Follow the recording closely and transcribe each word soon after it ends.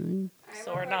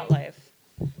we're not live.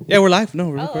 Yeah, we're live. No,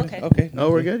 we're Oh, recording. okay. Okay. Oh,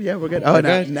 we're good. Yeah, we're good. We're Oh,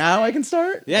 good. now I can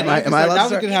start. Yeah, am I allowed now to we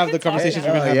start? can have the You can conversations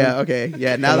talk we've now. been having. Yeah. Okay.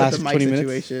 Yeah. Now The that last the mic 20 minutes.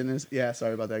 situation is. Yeah.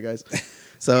 Sorry about that, guys.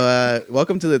 So,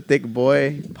 welcome to the Thicc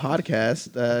Boy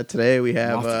podcast. Today we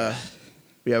have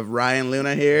Ryan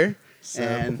Luna here,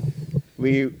 and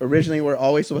we originally were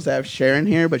always supposed to have Sharon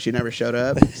here, but she never showed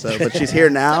up. So, but she's here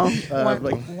now, like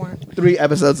 3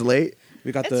 episodes late.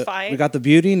 We got It's fine. we got the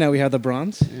beauty. Now we have the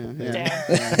bronze. Damn.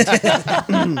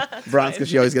 Bronze, because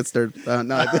she always gets third.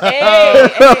 No, Hey,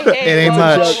 It ain't whoa,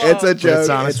 much. whoa, whoa. it's a joke. It's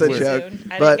honest It's a work. joke. I didn't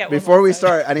But get one before we last time.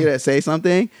 start, I need to say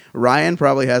something. Ryan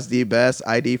probably has the best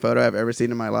ID photo I've ever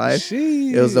seen in my life.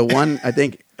 Jeez. It was the one I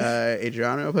think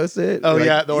Adriano posted. Oh, Like,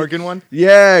 yeah, the Oregon one?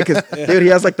 Yeah, because dude, he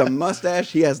has like the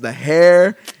mustache, he has the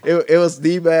hair. It was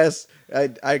the best.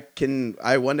 I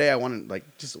one day I want to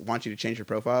just want you to change your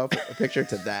profile picture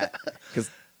to that,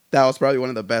 because that was probably one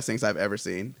of the best things I've ever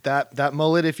seen. That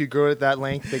mullet, if you grow it that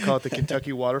length, they call it the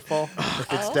Kentucky waterfall.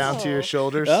 If it's down to your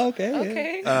shoulders. Oh, okay.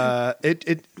 Okay.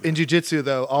 It in jiu-jitsu,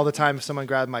 though, all the time if someone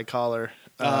grabbed my collar,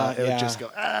 it would just go,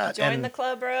 Join and- the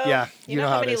club, bro. Yeah, You know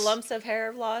how it many is. lumps of hair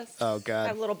I've lost? Oh, I God.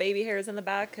 have little baby hairs in the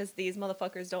back because these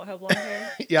motherfuckers don't have long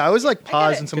hair. Yeah, I always like get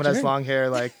pause it. when someone Good has to long hair.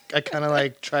 Like, I kind of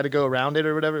like try to go around it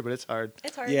or whatever, but it's hard.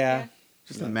 It's hard. Yeah.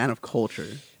 Just a man of culture.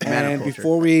 Man And of culture.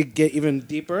 before we get even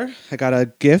deeper, I got a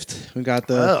gift. We got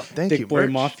the Oh, thank Thicc you, Boy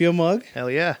merch. Mafia mug. Hell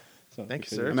yeah. So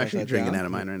Thank you, if sir. I'm actually pass that drinking down. out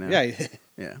of mine right now. Yeah.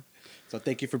 Yeah. So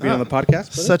thank you for being on the podcast.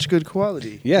 brother. Such good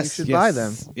quality. Yes. You should yes, buy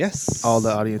them. Yes. All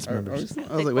the audience I members.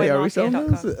 was like, wait, are we selling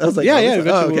those? ThiccBoyMafia.com. I was like, Yeah, are we yeah, selling-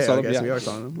 eventually oh, we'll okay, sell okay, them, so yeah. we are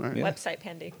selling them. All right. Website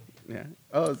pending. Yeah.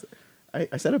 Oh,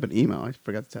 I set up an email. I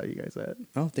forgot to tell you guys that.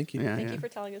 Oh, thank you. Yeah, Thank yeah. you for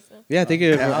telling us that. Yeah, thank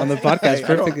you Yeah. on the podcast.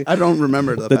 Perfect. I don't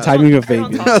remember the password. timing of I don't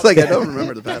fate. talk I was like, I don't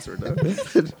remember the password though.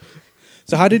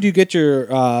 So how did you get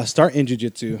your start in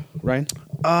jiu-jitsu, Ryan?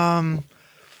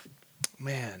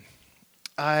 Man,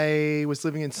 I was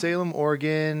living in Salem,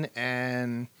 Oregon,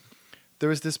 and there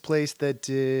was this place that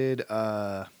did,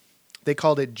 they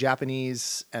called it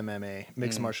Japanese MMA,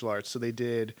 mixed martial arts. So they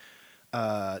did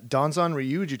Danzan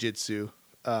Ryu Jiu-Jitsu.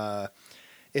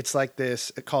 It's like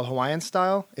this, called Hawaiian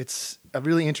style. It's a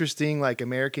really interesting, like,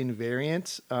 American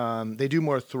variant. They do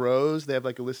more throws. They have,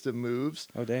 like, a list of moves.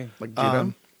 Oh, dang. Like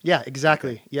judo. Yeah,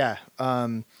 exactly. Yeah.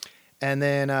 And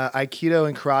then Aikido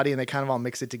and karate, and they kind of all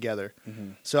mix it together.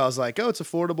 Mm-hmm. So I was like, oh, it's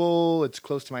affordable. It's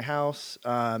close to my house.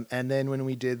 And then when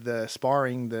we did the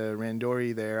sparring, the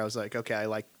randori there, I was like, okay, I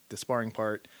like the sparring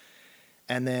part.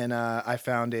 And then I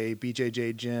found a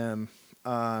BJJ gym.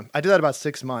 I did that about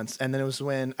 6 months. And then it was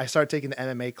when I started taking the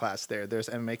MMA class there. There's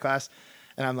MMA class.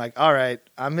 And I'm like, all right,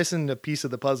 I'm missing a piece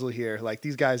of the puzzle here. Like,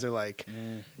 these guys are like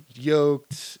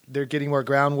yoked. They're getting more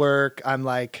groundwork. I'm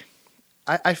like,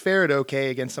 I fared okay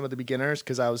against some of the beginners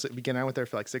because I was a beginner. I went there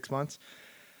for like 6 months.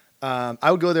 I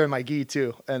would go there in my gi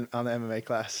too, and on the MMA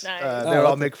class. Nice. They would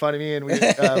all make fun of me, and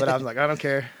but I was like, I don't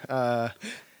care.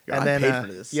 And then, paid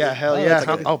for this. yeah, hell Oh, yeah, it's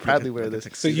like I'll proudly wear this.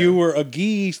 So you were a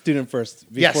gi student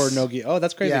first before Yes. no gi. Oh,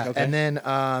 that's crazy. Yeah, Okay. and then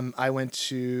I went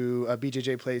to a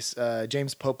BJJ place,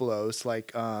 James Popolo's,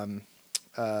 like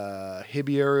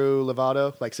Hibieru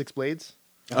Lovato, like Six Blades.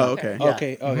 Oh, okay. Yeah.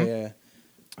 Okay. Okay. Yeah.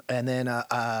 And then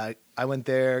I went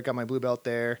there, got my blue belt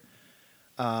there.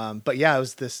 But yeah, it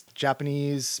was this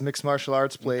Japanese mixed martial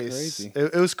arts place. Crazy.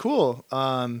 It was cool.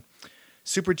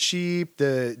 Super cheap.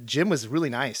 The gym was really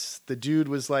nice. The dude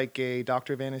was like a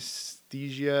doctor of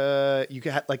anesthesia. You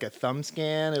could have like a thumb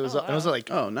scan. It was Oh, wow. it was like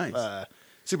Oh, nice.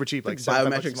 super cheap, like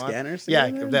biometric $75 a month. scanners Yeah,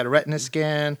 together? that retina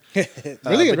scan. Really? A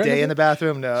Bidet retina in the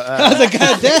bathroom. No, I was like,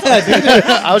 God damn, dude.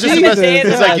 I was just Jesus, supposed to. It's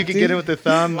yeah, like you could dude. get it with the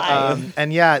thumb. Live.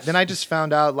 And yeah, then I just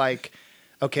found out like,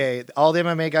 okay, all the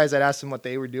MMA guys, I'd asked them what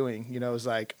they were doing. You know, it was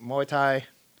like Muay Thai,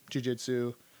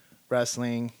 Jiu-Jitsu,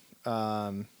 wrestling.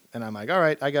 And I'm like, all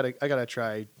right, I gotta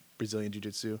try Brazilian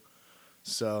Jiu-Jitsu.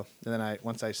 So and then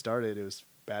once I started, it was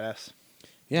badass.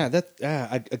 Yeah, that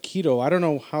Aikido. I don't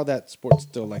know how that sport's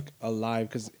still like alive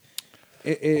because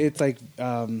it's like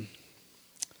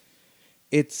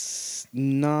it's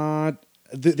not.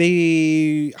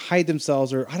 They hide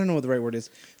themselves, or I don't know what the right word is.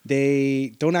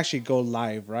 They don't actually go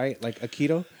live, right? Like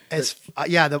Aikido. It's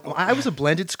I was a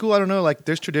blended school. I don't know. Like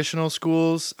there's traditional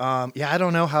schools. Yeah, I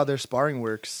don't know how their sparring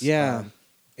works. Yeah,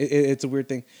 it's a weird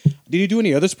thing. Did you do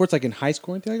any other sports like in high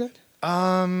school or anything like that?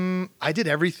 I did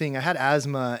everything. I had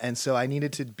asthma, and so I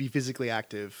needed to be physically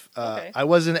active. Okay. I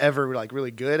wasn't ever like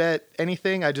really good at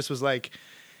anything. I just was like,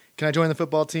 can I join the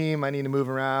football team? I need to move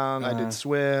around. I did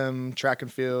swim, track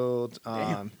and field,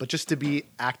 but just to be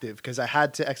active because I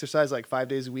had to exercise like 5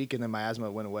 days a week, and then my asthma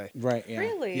went away. Right. Yeah.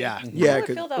 Really? Yeah. Yeah, I would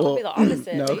feel that would be the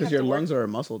opposite. No, that you because have your to work- lungs are a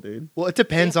muscle, dude. Well, it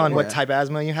depends on what Yeah. type of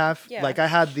asthma you have. Yeah. Like I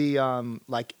had the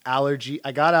like allergy.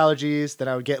 I got allergies, then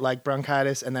I would get like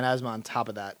bronchitis, and then asthma on top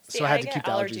of that. See, So I had to get keep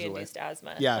the allergies away. allergy-induced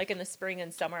asthma. Yeah. Like in the spring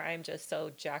and summer, I'm just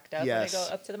so jacked up Yes. when I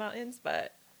go up to the mountains.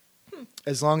 But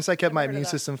As long as I kept my Never heard of immune that.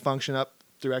 system function up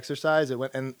through exercise, it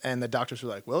went. And the doctors were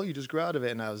like, "Well, you just grew out of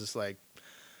it," and I was just like,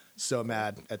 so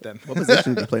mad at them. What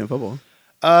position do you play in football?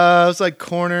 I was like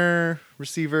corner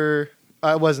receiver.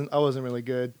 I wasn't really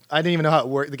good. I didn't even know how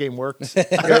the game worked.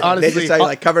 Honestly, They just tell you,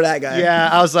 like, cover that guy. yeah,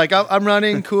 I was like, I'm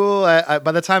running, cool.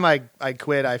 By the time I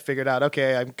quit, I figured out,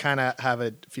 okay, I kind of have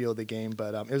a feel of the game,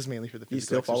 but it was mainly for the You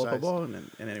physical still follow exercise. football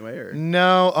in any way? Or?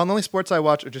 No, the only sports I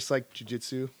watch are just like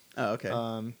jiu-jitsu. Oh,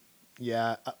 okay.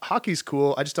 Yeah, hockey's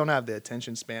cool. I just don't have the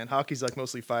attention span. Hockey's like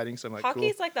mostly fighting, so I'm like,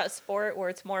 hockey's cool. like that sport where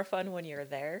it's more fun when you're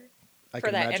there I for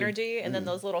can that imagine. energy, and then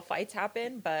those little fights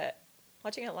happen. But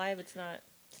watching it live, it's not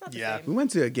the Yeah. We same.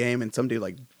 went to a game and some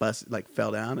dude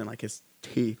fell down and like his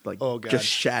teeth Oh, God. just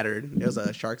shattered. It was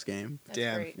a Sharks game. That's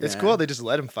Damn, great. it's Yeah. cool. They just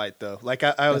let him fight though. Like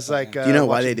I was like, Do you know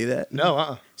why they watching- do that?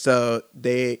 No, So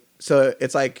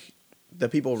it's like the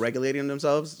people regulating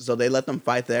themselves. So they let them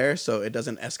fight there, so it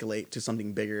doesn't escalate to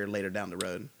something bigger later down the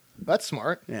road. That's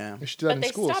smart. Yeah. They should do that But in they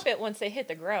schools. stop it once they hit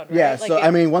the ground, right? Yeah. Like So it-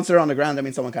 I mean, once they're on the ground, that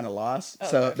means someone kind of lost. Oh,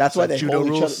 So okay. that's why Like they judo hold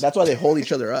each other. rules? That's why they hold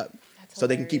each other up, That's so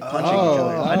they can keep hilarious. punching each Oh,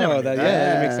 other. I never knew that.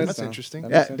 that makes Yeah. sense. That's though. interesting. That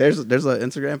Yeah, makes sense. there's an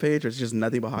Instagram page where it's just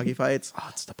nothing but hockey fights. Oh,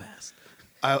 it's the best.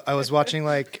 I was watching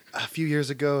like a few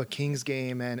years ago a Kings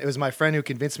game, and it was my friend who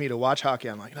convinced me to watch hockey.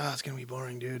 I'm like, no, it's gonna be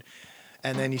boring, dude.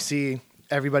 And then you see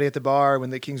everybody at the bar when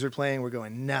the Kings were playing, we're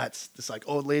going nuts. This like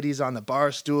old ladies on the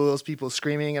bar stools, people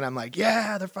screaming, and I'm like,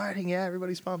 yeah, they're fighting, yeah,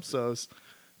 everybody's pumped. So it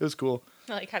was cool.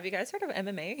 Like, have you guys heard of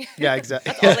MMA? Yeah,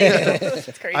 exactly. That's all they do.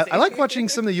 It's crazy. I like watching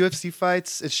some of the UFC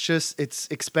fights. It's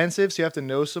expensive, so you have to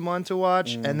know someone to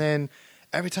watch. And then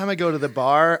every time I go to the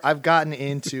bar, I've gotten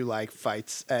into like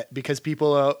fights because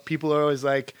people are always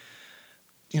like,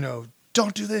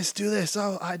 don't do this, do this.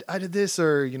 Oh, I did this,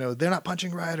 or they're not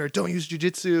punching right, or don't use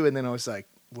jujitsu. And then I was like,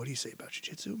 what do you say about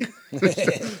jujitsu?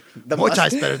 The Muay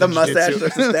Thai's better The than mustache jiu-jitsu.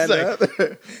 starts to stand It's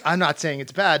up. I'm not saying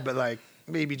it's bad, but like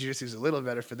maybe jujitsu is a little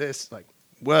better for this. Like,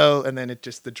 well, and then it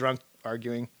just the drunk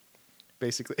arguing,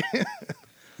 basically.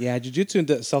 Yeah, jiu-jitsu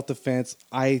and self-defense,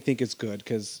 I think it's good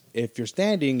because if you're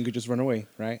standing, you could just run away,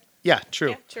 right? Yeah,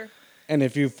 true. Yeah, sure. And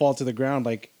if you fall to the ground,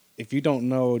 like if you don't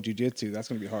know jiu-jitsu, that's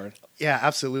going to be hard. Yeah,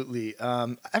 absolutely.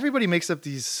 Everybody makes up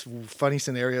these funny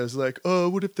scenarios like, oh,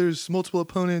 what if there's multiple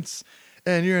opponents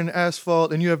and you're in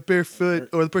asphalt and you have barefoot,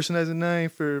 or the person has a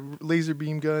knife or laser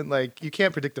beam gun? Like, you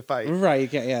can't predict the fight. Right, you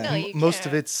can't, yeah. No, you Most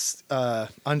of can't. it's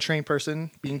untrained person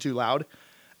being too loud.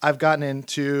 I've gotten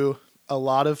into a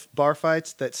lot of bar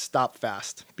fights that stop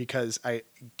fast because I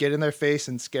get in their face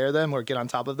and scare them or get on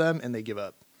top of them and they give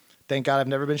up. Thank God I've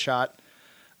never been shot.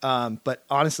 But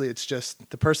honestly, it's just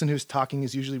the person who's talking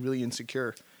is usually really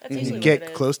insecure. That's And usually you what get it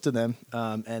is. close to them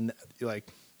and you're like,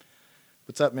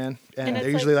 what's up, man? And And they're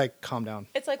it's usually like, calm down.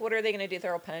 It's like, what are they going to do?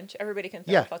 Throw a punch? Everybody can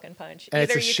throw Yeah. a fucking punch. And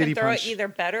it's Either a you shitty can throw punch. it either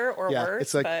better or Yeah, worse.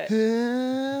 it's like, but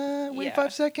wait Yeah.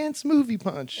 5 seconds, movie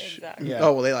punch. Exactly. Yeah.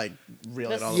 Oh well, they like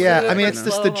reel it The all. Yeah, the way I mean, back, it's you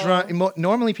know? just the Slow-mo. drunk.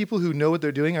 Normally, people who know what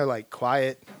they're doing are like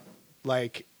quiet,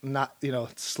 like not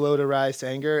slow to rise to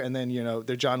anger, and then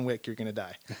they're John Wick. You're gonna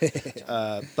die.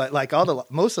 But like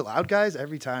most of the loud guys,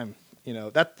 every time,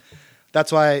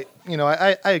 that's why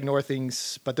I ignore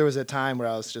things. But there was a time where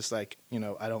I was just like,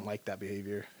 I don't like that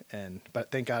behavior,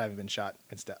 but thank God I haven't been shot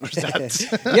instead.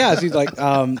 Yeah, she's like,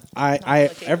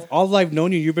 Not all I've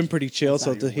known you, you've been pretty chill.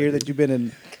 So to hear that you've been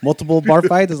in multiple bar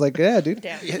fights is like, yeah, dude.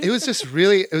 Damn. It was just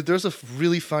really. There was a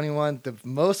really funny one, the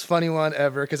most funny one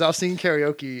ever, because I was singing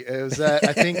karaoke. It was at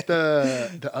I think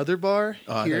the other bar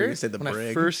Oh, I thought you were here gonna say the when I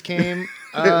Brig. first came.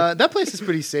 That place is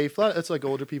pretty safe. It's like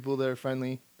older people that are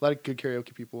friendly. A lot of good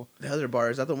karaoke people. The other bar,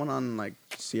 is that the one on like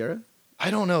Sierra? I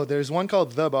don't know. There's one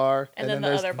called The Bar, And then then the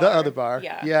there's other the bar. other bar.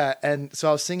 Yeah. Yeah. And so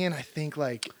I was singing. I think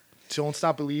like "Don't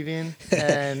Stop Believing,"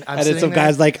 and I'm And then sitting some there.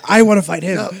 guy's like, I want to fight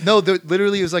him.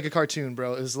 Literally, it was like a cartoon,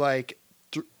 bro. It was like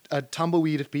a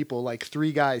tumbleweed of people, like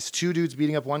 3 guys, 2 dudes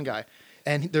beating up one guy,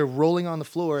 and they're rolling on the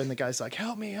floor, and the guy's like,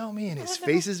 "Help me, help me!" and his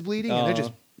face is bleeding, and they're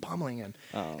just pummeling him.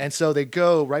 Oh. And so they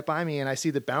go right by me, and I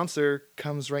see the bouncer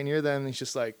comes right near them, and he's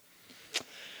just like,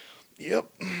 "Yep,"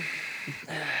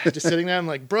 just sitting there. I'm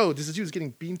like, "Bro, this dude's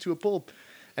getting beamed to a pulp."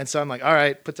 And so I'm like, "All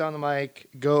right, put down the mic,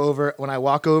 go over." When I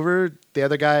walk over, the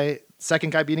other guy, second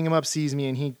guy beating him up, sees me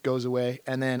and he goes away.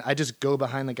 And then I just go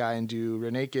behind the guy and do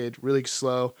rear naked, really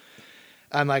slow.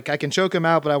 I'm like, I can choke him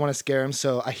out, but I want to scare him.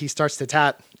 So he starts to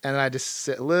tap, and then I just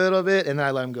sit a little bit, and then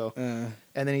I let him go.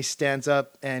 And then he stands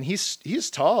up, and he's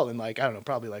tall and like, I don't know,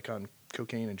 probably like on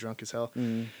cocaine and drunk as hell.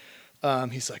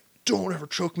 He's like, don't ever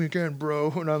choke me again,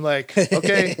 bro. And I'm like,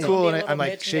 okay, cool. And I'm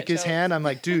like, shake his hand. I'm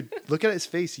like, dude, look at his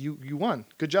face. You won.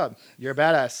 Good job. You're a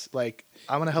badass. Like,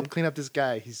 I'm going to help clean up this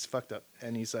guy. He's fucked up.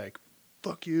 And he's like,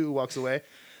 fuck you, walks away.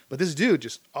 But this dude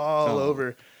just all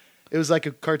over. It was like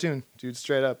a cartoon, dude,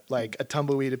 straight up. Like a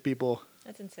tumbleweed of people.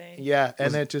 That's insane. Yeah.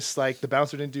 And then just like the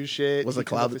bouncer didn't do shit. Was He the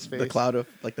cleaned up cloud his the face. cloud of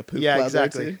like the poop? Yeah, cloud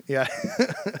exactly. there, Yeah.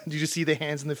 Did you just see the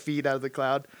hands and the feet out of the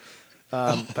cloud?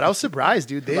 But I was surprised,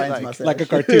 dude. They Ryan's like, mustache. Like a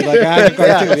cartoon, like a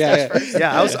cartoon.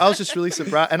 Yeah. I was just really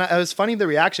surprised, and it was funny the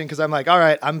reaction because I'm like, all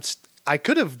right, I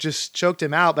could have just choked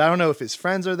him out, but I don't know if his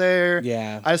friends are there.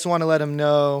 Yeah. I just want to let him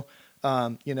know,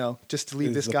 just to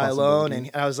leave There's this the guy alone. possibility.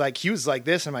 And I was like, he was like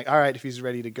this. I'm like, all right, if he's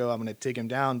ready to go, I'm gonna take him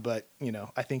down. But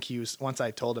I think he was. Once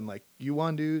I told him like, you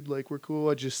won, dude. Like we're cool.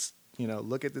 I just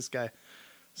look at this guy.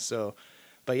 So.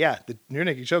 But yeah, the near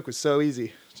naked choke was so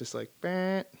easy. Just like,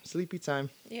 sleepy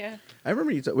time. Yeah. I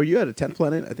remember were you at a 10th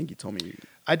Planet? I think you told me.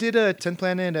 I did a 10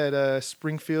 Planet at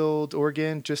Springfield,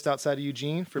 Oregon, just outside of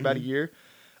Eugene for about a year.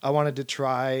 I wanted to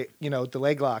try, the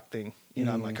leg lock thing.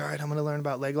 I'm like, all right, I'm going to learn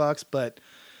about leg locks. But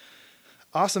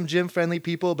awesome gym friendly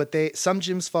people. But some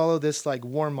gyms follow this like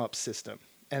warm up system.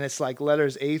 And it's like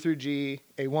letters A through G,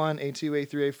 A1, A2,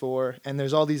 A3, A4, and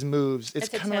there's all these moves. It's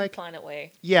a kind of 10 like Planet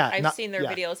way. Yeah, I've seen their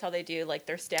videos how they do like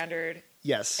their standard.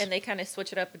 Yes. And they kind of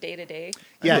switch it up day to day.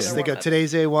 Yes, Their they go warm-ups.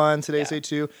 today's A1, today's Yeah.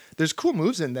 A2. There's cool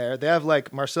moves in there. They have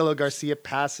like Marcelo Garcia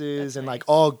passes That's and like nice.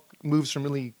 all moves from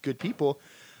really good people.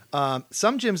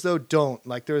 Some gyms though don't.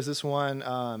 Like there was this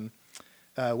one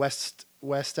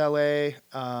West LA.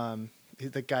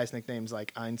 The guy's nickname's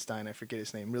like Einstein. I forget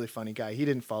his name. Really funny guy. He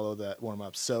didn't follow the warm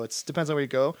ups, so it depends on where you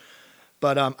go.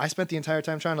 But I spent the entire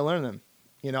time trying to learn them.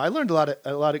 I learned a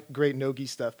lot of great no-gi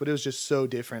stuff, but it was just so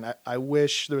different. I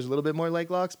wish there was a little bit more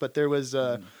leg locks, but there was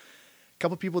a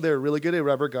couple people that were really good at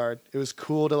rubber guard. It was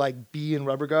cool to like be in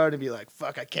rubber guard and be like,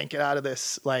 fuck, I can't get out of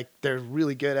this. Like they're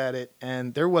really good at it.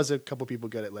 And there was a couple people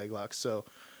good at leg locks. So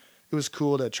it was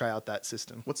cool to try out that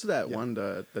system. What's that one?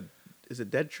 The is it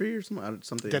Dead Tree or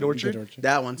something? Dead Orchard? Dead Orchard.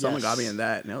 That one. Someone Yes. got me in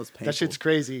that, and that was painful. That shit's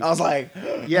crazy. I was like,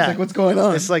 Yeah. like, what's going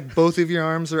on? It's like both of your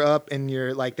arms are up and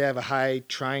you're like, they have a high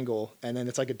triangle and then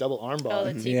it's like a double arm Oh, bar.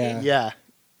 the TP. Yeah. Yeah.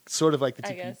 Sort of like the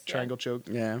I TP guess, yeah. triangle choke.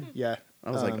 yeah. Yeah.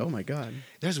 I was like, oh my god.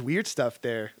 There's weird stuff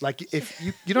there. Like if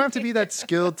you don't have to be that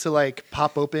skilled to like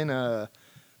pop open the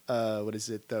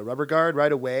rubber guard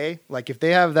right away. Like if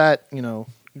they have that,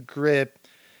 grip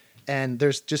and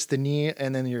there's just the knee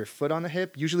and then your foot on the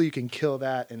hip, usually you can kill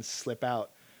that and slip out.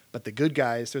 But the good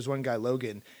guys, there's one guy,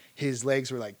 Logan, his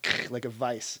legs were like a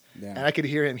vice. Yeah. And I could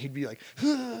hear him. He'd be like,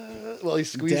 while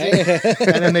he's squeezing.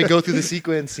 And then they go through the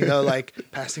sequence, like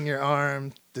passing your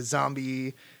arm, the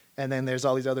zombie, and then there's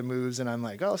all these other moves. And I'm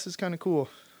like, oh, this is kind of cool.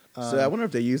 So I wonder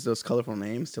if they use those colorful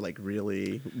names to like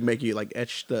really make you like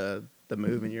etch the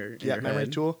move in your memory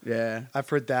head. tool. Yeah. I've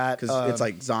heard that. Because it's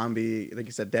like zombie, like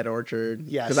you said, Dead Orchard.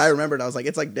 Yes. Because I remembered, I was like,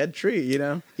 it's like Dead Tree,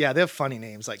 Yeah, they have funny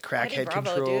names like Eddie Crackhead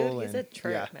Bravo, Control. dude. He's a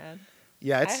trip, man.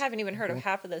 Yeah, I it's haven't even heard of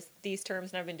half of these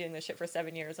terms, and I've been doing this shit for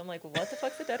 7 years. I'm like, what the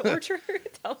fuck's a dead orchard?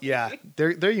 Tell me. yeah,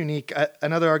 they're unique.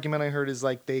 Another argument I heard is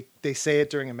like they say it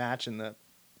during a match, and the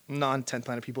non-10th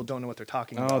Planet people don't know what they're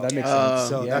talking about. Oh, that makes Oh, sense.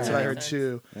 So Yeah. that's what I That heard makes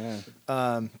too.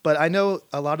 Yeah. But I know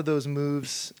a lot of those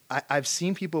moves. I've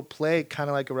seen people play kind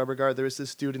of like a rubber guard. There was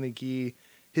this dude in the gi.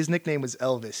 His nickname was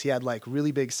Elvis. He had like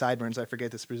really big sideburns. I forget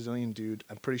this Brazilian dude.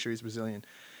 I'm pretty sure he's Brazilian.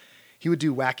 He would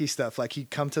do wacky stuff. Like he'd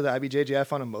come to the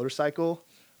IBJJF on a motorcycle.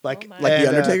 Like, Oh my. Like and, the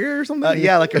Undertaker or something?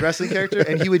 yeah, like a wrestling character.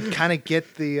 And he would kind of get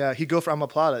he'd go for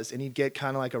amaplatas and he'd get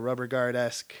kind of like a rubber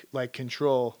guard-esque like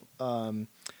control.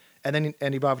 And then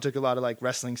Andy Bravo took a lot of like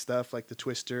wrestling stuff, like the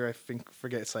Twister.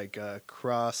 Forget it's like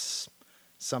cross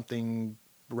something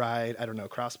ride. I don't know,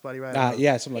 crossbody ride.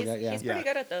 Yeah, something like that. Yeah. He's pretty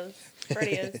good at those.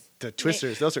 Freddie is. The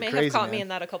Twisters, those are may crazy. have caught me man. in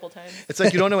that a couple times. It's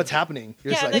like you don't know what's happening.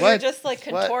 You're Yeah, just and like, then what? you're just like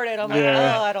What? contorted. I'm like,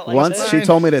 Yeah. oh, I don't like Once this. she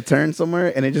told me to turn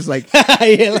somewhere, and it just like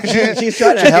Yeah, like- she's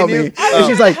trying to help me. And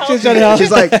she's like, She's trying to help.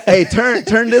 she's like, hey,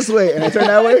 turn this way, and I turn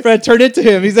that way. Fred turned it to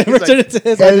him. He's like, like- turned it to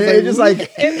his. And it just like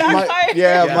It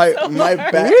backfired. my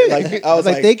back. Like I was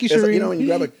Like, like, thank you, it's like, Shereen. you know when you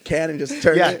grab a can and just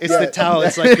turn Yeah, it. it's the towel.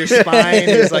 It's like your spine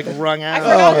is like wrung I out.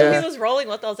 forgot Oh, who he was rolling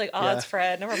with. I was like, oh, Yeah. it's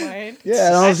Fred. Never mind. Yeah,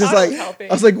 and I was just thought like, it was helping.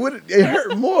 I was like, what? It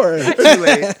hurt more. Too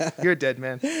late. You're a dead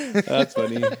man. That's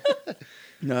funny.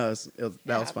 No, that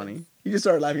was funny. You just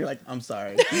started laughing. You're like, I'm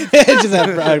sorry. Just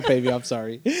have baby. I'm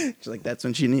sorry. She's like, that's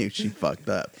when she knew she fucked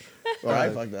up. Or I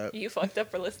fucked up. You fucked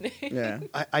up for listening. Yeah.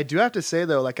 I do have to say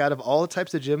though, like out of all the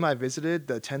types of gym I visited,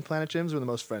 the 10th Planet gyms were the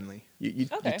most friendly. You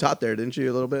Okay. taught there, didn't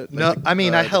you, a little bit? No, I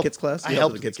mean I the helped kids class. I You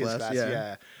helped with the kids class.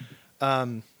 Yeah.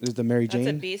 Is the Mary That's a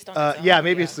Jane? beast on its own. Yeah,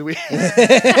 maybe it's the weird.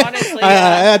 Honestly,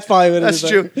 That's probably what it That's is.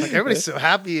 true. Like everybody's so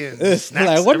happy and snacks.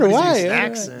 I wonder everybody's why.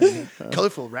 eating Snacks and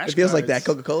colorful rash. It feels like that guards.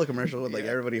 Coca-Cola commercial with like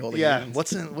everybody holding Yeah, hands.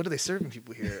 what are they serving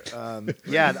people here?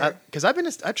 Yeah, because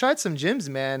I've tried some gyms,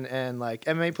 man, and like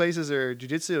MMA places or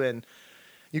jujitsu, and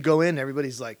you go in,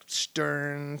 everybody's like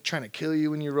stern, trying to kill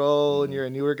you when you roll, and you're a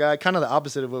newer guy. Kind of the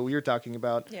opposite of what we were talking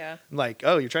about. Yeah. Like,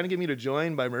 oh, you're trying to get me to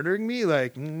join by murdering me?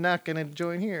 Like, not gonna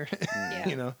join here. Yeah.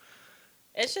 You know.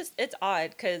 It's odd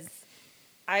because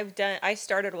I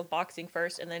started with boxing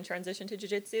first and then transitioned to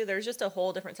jiu-jitsu. There's just a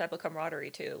whole different type of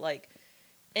camaraderie too. Like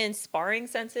in sparring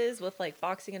senses with like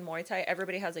boxing and Muay Thai,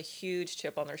 everybody has a huge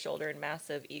chip on their shoulder and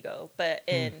massive ego. But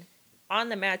on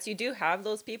the mats, you do have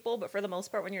those people, but for the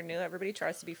most part, when you're new, everybody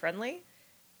tries to be friendly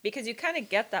because you kind of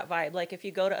get that vibe. Like if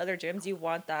you go to other gyms, you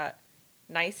want that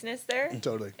niceness there.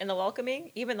 Totally. And the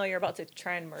welcoming, even though you're about to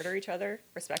try and murder each other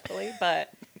respectfully,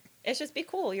 but it's just be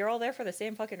cool. You're all there for the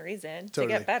same fucking reason to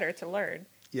Totally. get better, to learn.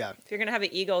 Yeah. If you're going to have an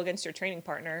ego against your training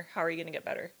partner, how are you going to get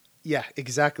better? Yeah.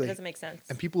 Exactly. It doesn't make sense.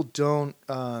 And people don't.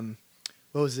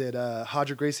 What was it?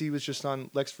 Hodger Gracie was just on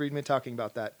Lex Friedman talking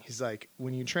about that. He's like,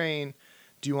 when you train,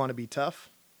 do you want to be tough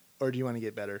or do you want to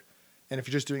get better? And if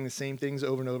you're just doing the same things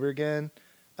over and over again,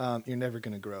 you're never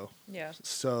going to grow. Yeah.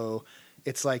 So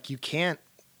it's like you can't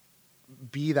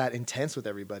be that intense with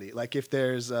everybody. Like if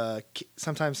there's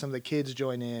sometimes some of the kids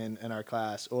join in our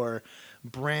class, or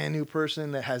brand new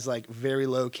person that has like very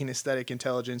low kinesthetic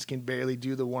intelligence, can barely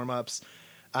do the warm-ups.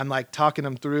 I'm like talking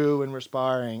them through and we're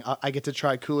sparring. I get to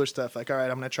try cooler stuff. Like, all right,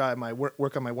 I'm going to try my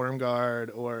work on my worm guard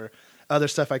or other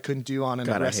stuff I couldn't do on an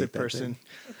God, I aggressive hate that person.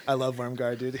 I love worm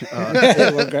guard, dude.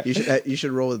 You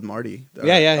should roll with Marty.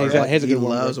 Yeah, he's a he good worm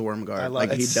loves guard. a worm guard. love-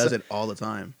 Like he it's does so- it all the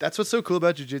time. That's what's so cool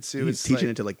about jiu-jitsu. He's It's teaching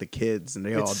like, it to like the kids, and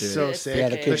they all it's do so it. It's sick. Yeah,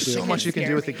 the sick. kids There's so do. much you can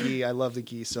do with the Scare me. gi. I love the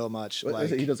gi so much. What is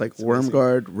Like, it? He does like it's worm amazing.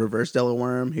 guard, reverse Della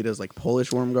worm. He does like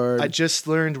Polish worm guard. I just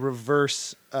learned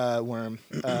reverse worm.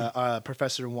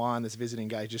 Professor Juan, this visiting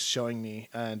guy, just showing me,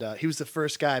 and he was the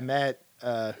first guy I met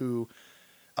who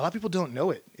a lot of people don't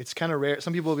know it. It's kind of rare.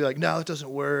 Some people will be like, "No, it doesn't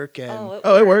work." And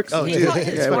Oh, it works. Oh, He dude. taught Yeah,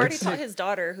 his, it Marty works. taught his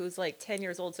daughter, who's like 10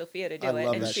 years old, Sophia, to do I it,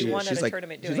 love and that she shit. won at she's a like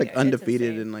tournament she's doing like it. It's undefeated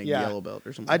insane. in like Yeah. yellow belt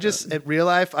or something. I like just that. in real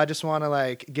life, I just want to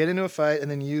like get into a fight and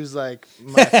then use like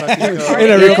my fucking Cardigan.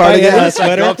 In a real cardigan, Yeah,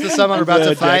 sweater. go up to someone I'm about to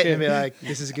The fight jacket. and be like,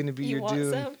 "This is gonna be You your want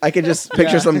doom." some? I could just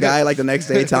picture some guy like the next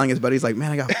day telling his buddies like,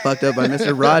 "Man, I got fucked up by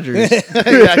Mr. Rogers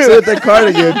with the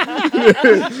cardigan."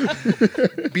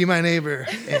 Be my neighbor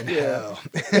in hell.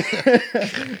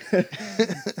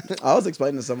 I was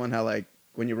explaining to someone how like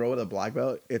when you roll with a black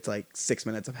belt, it's like 6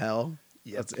 minutes of hell.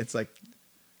 Yep. It's like,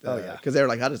 Oh, yeah. because they were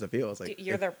like, "How does it feel?" It's like,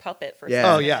 You're their puppet for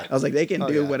yeah, Oh, yeah. I was like, they can Oh,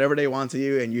 do yeah. whatever they want to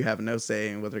you, and you have no say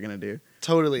in what they're gonna do.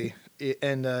 Totally.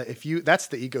 And if you, that's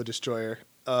the ego destroyer.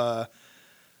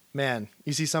 Man,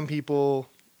 you see some people,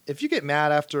 if you get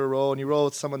mad after a roll and you roll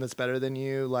with someone that's better than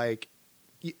you, like,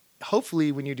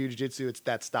 hopefully when you do jiu-jitsu,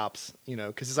 that stops, you know,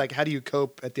 because it's like, how do you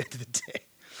cope at the end of the day?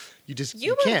 You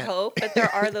would can't. hope, but there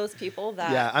are those people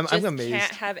that Yeah, I'm just amazed.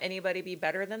 can't have anybody be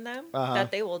better than them, Uh-huh.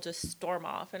 that they will just storm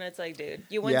off. And it's like, dude,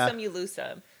 you win Yeah. some, you lose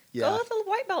some. Yeah. Go with the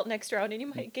white belt next round and you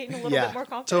might gain a little Yeah, bit more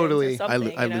confidence. totally. Or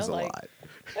something, I you know? lose a like, lot.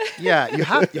 Yeah, you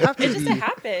have to It just be.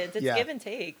 happens. It's Yeah. give and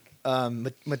take.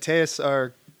 Mateus,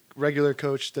 our regular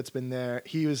coach that's been there,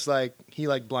 he was like, he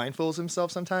like blindfolds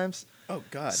himself sometimes. Oh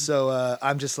God. So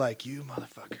I'm just like, you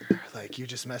motherfucker, like you're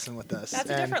just messing with us. That's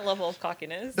a And- different level of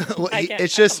cockiness. Well, I can't-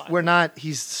 it's just come on. we're not.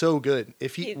 He's so good.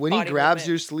 If he He's when he body grabs movement.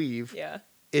 your sleeve, Yeah.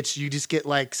 it's you just get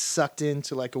like sucked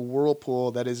into like a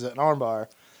whirlpool that is an armbar.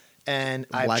 And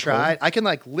A I've black tried. hole? I can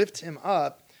like lift him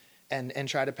up and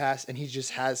try to pass, and he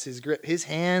just has his grip. His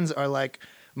hands are like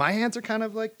my hands are kind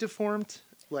of like deformed,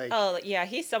 like. Oh, yeah.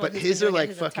 He's someone But who's his been are doing it like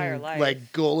his entire fucking life.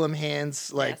 like golem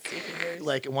hands, like sticky fingers.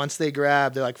 like once they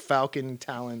grab, they're like falcon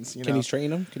talons. You Can know. you straighten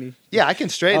them? Can you? Yeah, I can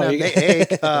straighten Oh, them. you They can-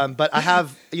 ache. But I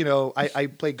have, you know, I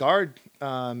play guard.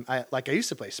 I used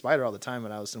to play spider all the time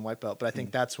when I was in white belt, but I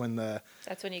think that's when the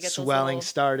That's when you get swelling those little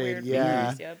started, weird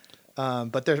yeah. fingers, yep.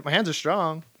 but my hands are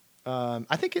strong.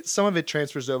 I think some of it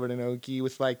transfers over to no-gi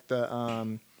with like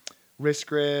the wrist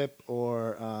grip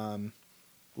or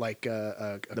like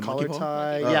a The collar monkey paw?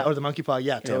 tie, Oh. yeah, or the monkey paw,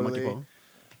 yeah, Yeah, monkey totally.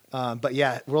 paw. But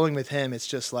yeah, rolling with him, it's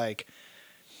just like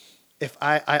if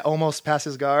I almost pass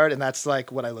his guard, and that's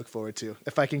like what I look forward to.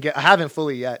 If I can get, I haven't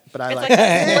fully yet, but I It's like, like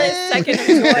a split second of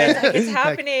joy. It's like, it's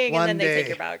happening, and one then they day. take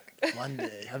your back. one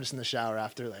day. I'm just in the shower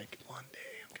after, like, one day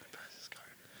I'm gonna pass this card.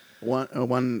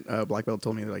 One black belt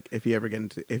told me like if you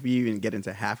even get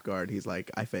into half guard, he's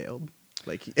like I failed.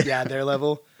 Like Yeah, their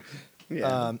level.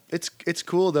 yeah. It's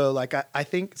cool though. Like I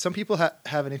think some people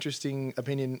have an interesting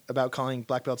opinion about calling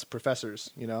black belts professors,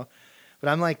 you know, but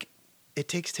I'm like, it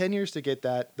takes 10 years to get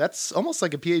that. That's almost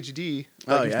like a PhD.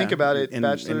 Like if you think about it,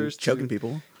 bachelor's choking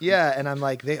people. Yeah, and I'm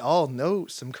like, they all know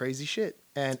some crazy shit,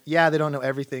 and yeah, they don't know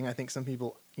everything. I think some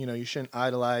people, you know, you shouldn't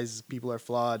idolize. People are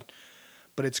flawed,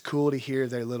 but it's cool to hear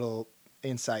their little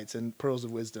insights and pearls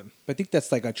of wisdom. I think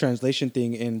that's like a translation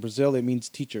thing. In Brazil, it means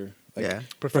teacher. Like, Yeah.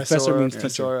 Professor means teacher.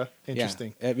 professora.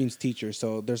 Interesting. Yeah, it means teacher.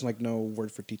 So there's like no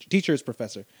word for teacher. Teacher is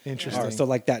professor. Interesting. So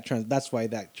like that. That's why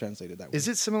that translated that way. Is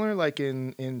it similar like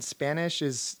in Spanish?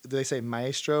 Do they say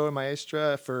maestro or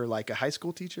maestra for like a high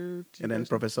school teacher? And then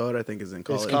professor, I think, is in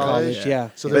college. college, yeah.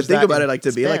 So but there's think that about in it, like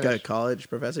to be like a Spanish. college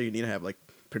professor, you need to have like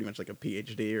pretty much like a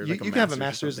PhD or like You can have a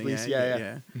master's at least.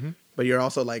 Yeah. Mhm. But you're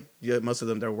also like most of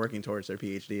them, they're working towards their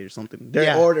PhD or something. They're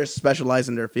Yeah. or they're specialized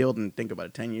in their field, and think about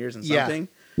it, 10 years in Yeah. something.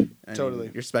 And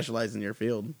Totally. you're specialized in your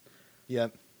field.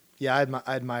 Yep. Yeah,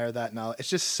 I admire that now. It's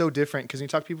just so different because when you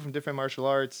talk to people from different martial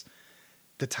arts,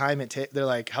 the time it takes, they're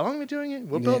like, how long are you doing it?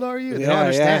 What belt are you? They don't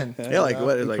understand. Yeah, like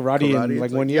what? Like karate in it's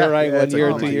like like- 1 year, right? yeah, 1 it's year,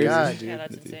 like, oh 2 my years. God, dude. Yeah,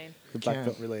 that's insane. The black Can't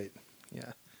belt. relate. Yeah.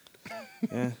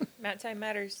 Yeah. Mat time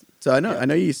matters. So I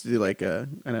know you used to do like I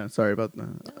know, sorry about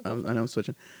I know I'm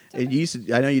switching. I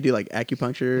know you do like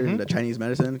acupuncture and the Chinese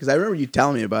medicine, because I remember you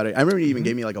telling me about it. I remember you even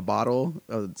gave me like a bottle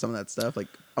of some of that stuff like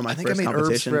on my I think I first made herbs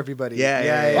competition for everybody.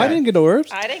 Yeah. I didn't get no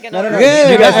herbs. I didn't get No, no. no, herbs.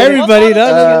 Yeah, you guys- everybody What bottle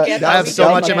does. did you get? I have That so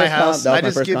was much my in my first house. comp. That was I my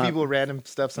just first give comp. people random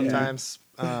stuff sometimes.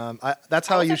 That's how I was that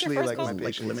your usually first like comp? my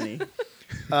like patients.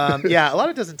 lemony. Yeah, a lot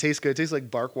of it doesn't taste good. It tastes like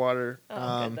bark water.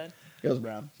 Oh, good then. It was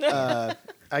brown.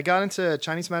 I got into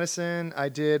Chinese medicine. I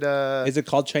did Is it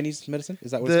called Chinese medicine?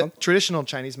 Is that what it's the called? traditional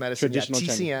Chinese medicine. Traditional yeah,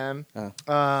 Chinese.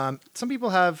 TCM. Some people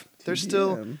have. There's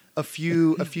still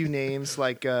TCM. a few names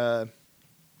like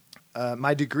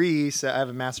my degree. So I have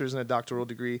a master's and a doctoral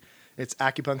degree. It's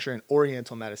acupuncture and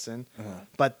Oriental medicine,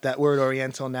 but that word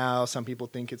Oriental now, some people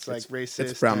think it's like racist.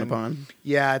 It's frowned and- upon.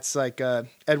 Yeah, it's like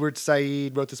Edward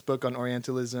Said wrote this book on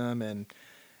Orientalism, and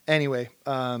anyway,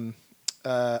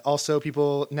 also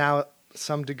people now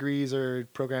some degrees or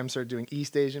programs are doing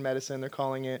East Asian medicine. They're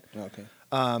calling it, Okay.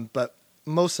 but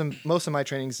most of my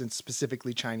training is in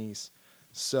specifically Chinese.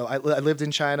 So I lived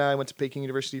in China. I went to Peking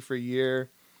University for a year.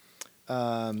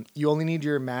 You only need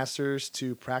your master's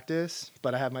to practice,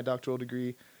 but I have my doctoral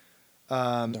degree.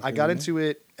 I got into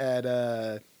it at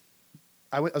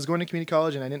I was going to community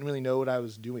college and I didn't really know what I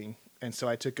was doing, and so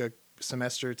I took a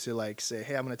semester to like say,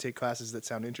 hey, I'm going to take classes that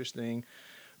sound interesting.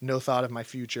 No thought of my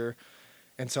future,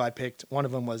 and so I picked one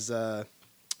of them was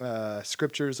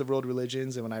scriptures of world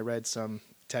religions, and when I read some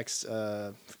texts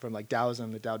from like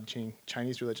Taoism, the Tao Te Ching,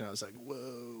 Chinese religion, I was like,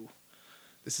 whoa,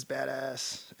 this is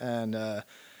badass, and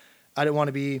I didn't want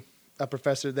to be a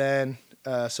professor then,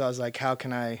 so I was like, how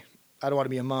can I don't want to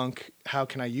be a monk. How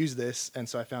can I use this? And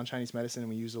so I found Chinese medicine, and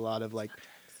we use a lot of like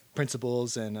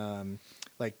principles and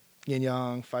like yin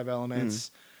yang, 5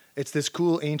 elements. It's this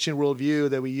cool ancient worldview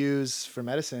that we use for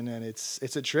medicine, and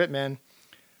it's a trip, man.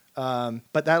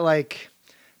 But that like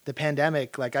the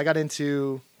pandemic, like I got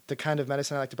into the kind of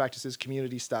medicine I like to practice is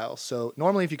community style. So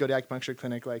normally if you go to acupuncture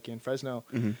clinic like in Fresno,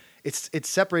 it's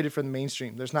separated from the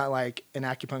mainstream. There's not like an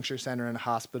acupuncture center in a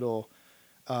hospital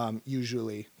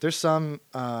usually. There's some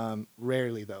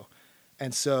rarely though.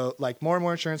 And so like more and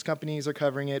more insurance companies are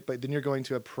covering it, but then you're going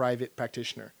to a private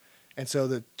practitioner. And so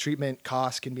the treatment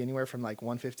cost can be anywhere from like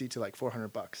 $150 to like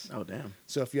 $400. Oh damn.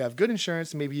 So if you have good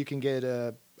insurance, maybe you can get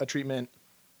a treatment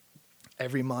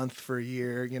every month for a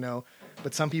year, you know.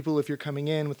 But some people, if you're coming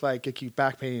in with like acute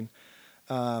back pain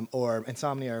or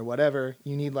insomnia or whatever,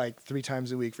 you need like 3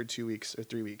 times a week for 2 weeks or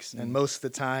 3 weeks. And most of the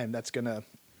time, that's going to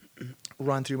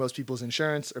run through most people's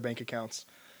insurance or bank accounts.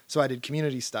 So I did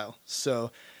community style.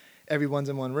 So everyone's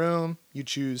in one room. You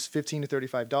choose $15 to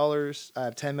 $35. I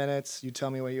have 10 minutes. You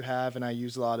tell me what you have, and I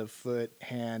use a lot of foot,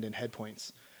 hand, and head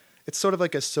points. It's sort of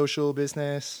like a social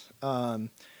business, and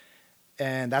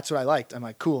that's what I liked. I'm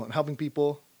like, cool, I'm helping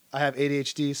people. I have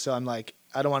ADHD, so I'm like,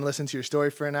 I don't want to listen to your story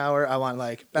for an hour. I want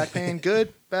like back pain,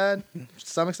 good, bad,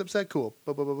 stomach's upset, cool.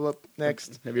 Bup, bup, bup, bup.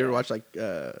 Next. Have you ever watched like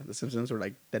The Simpsons, where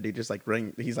like that dude just like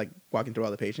he's like walking through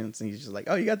all the patients and he's just like,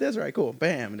 oh, you got this, all right, cool,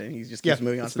 bam, and then he just keeps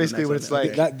moving on. That's to the basically next what one.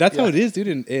 it's like. Okay. That's how Yeah. it is,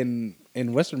 dude.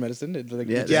 In Western medicine, it's like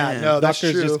Yeah, Yeah, Yeah. no, that's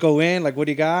doctors true. just go in, like, what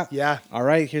do you got? Yeah. All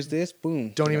right, here's this. Boom.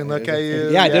 Don't even look at you.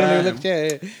 Yeah, they Yeah. don't even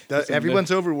look. Yeah. Everyone's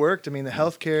overworked. I mean, the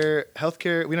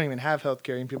healthcare, we don't even have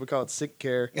healthcare, and people call it sick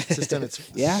care system. It's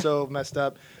Yeah. so messed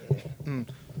up.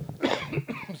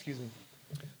 Excuse me.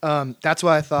 That's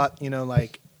why I thought, you know,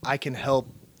 like I can help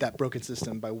that broken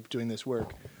system by doing this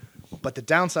work. But the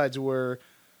downsides were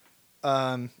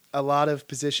a lot of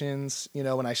positions, you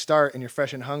know, when I start and you're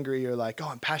fresh and hungry, you're like, oh,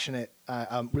 I'm passionate.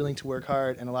 I'm willing to work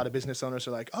hard. And a lot of business owners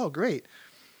are like, oh, great.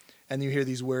 And you hear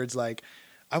these words like,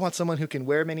 I want someone who can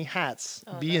wear many hats,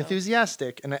 be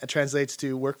enthusiastic. And it translates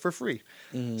to work for free.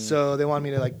 Mm-hmm. So they want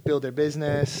me to like build their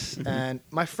business. And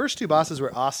my first 2 bosses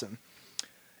were awesome.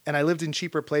 And I lived in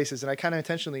cheaper places. And I kind of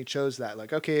intentionally chose that.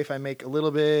 Like, okay, if I make a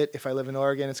little bit, if I live in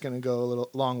Oregon, it's going to go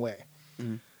a long way.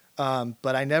 Mm-hmm.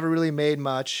 But I never really made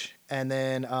much. And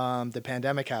then the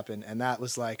pandemic happened. And that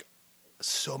was like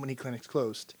so many clinics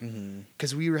closed.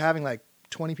 Because we were having like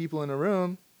 20 people in a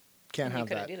room. Can't have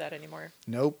that. You couldn't do that anymore.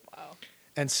 Nope. Wow.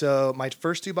 And so my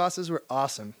first 2 bosses were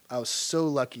awesome. I was so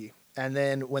lucky. And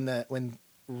then when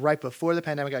right before the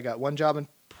pandemic, I got 1 job in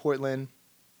Portland.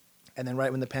 And then right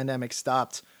when the pandemic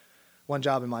stopped, 1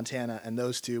 job in Montana. And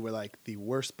those 2 were like the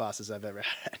worst bosses I've ever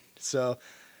had. So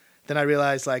then I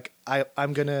realized like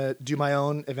I'm going to do my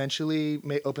own eventually,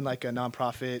 open like a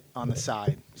nonprofit on the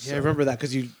side. Yeah, I remember that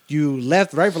because you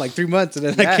left right for like 3 months and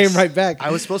then I came right back. I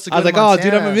was supposed to go I was to like, Montana. oh,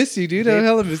 dude, I'm going to miss you, dude. I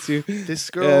hella miss you. This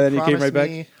girl and promised came right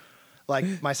me back.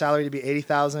 like my salary to be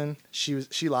 $80,000.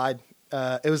 She lied.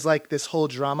 It was like this whole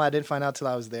drama. I didn't find out till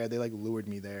I was there. They like lured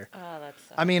me there. Oh, that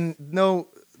sucks. I mean, no,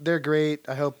 they're great.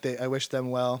 I wish them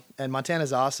well. And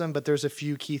Montana's awesome, but there's a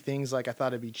few key things like I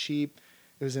thought it'd be cheap.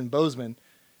 It was in Bozeman,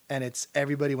 and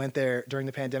everybody went there during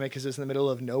the pandemic because it was in the middle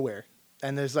of nowhere.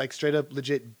 And there's like straight up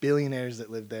legit billionaires that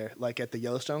live there, like at the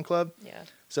Yellowstone Club. Yeah.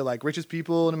 So like richest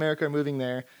people in America are moving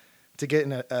there to get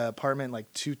an apartment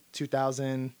like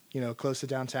 $2,000, you know, close to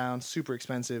downtown, super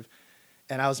expensive.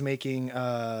 And I was making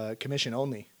commission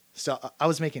only. So I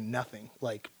was making nothing,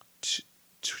 like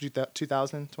 $2,000,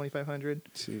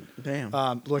 $2,500.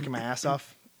 Damn. Working my ass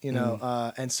off, you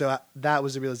know. And so that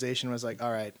was the realization. I was like,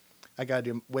 all right, I got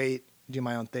to do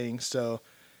my own thing. So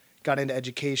got into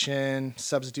education,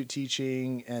 substitute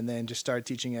teaching, and then just started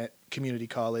teaching at community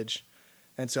college.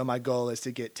 And so my goal is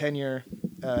to get tenure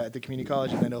at the community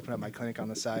college and then open up my clinic on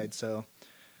the side so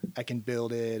I can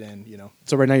build it and, you know.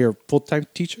 So right now you're a full-time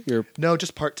teacher? No,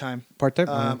 just part-time.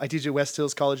 Part-time? I teach at West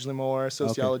Hills College Lemoore,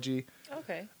 sociology.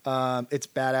 Okay. It's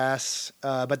badass.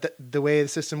 But the way the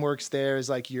system works there is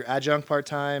like you're adjunct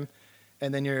part-time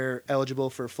and then you're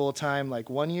eligible for full-time like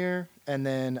 1 year and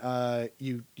then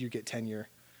you get tenure.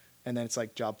 And then it's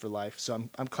like job for life. So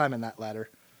I'm climbing that ladder.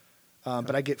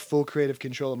 But I get full creative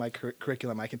control of my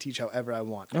curriculum. I can teach however I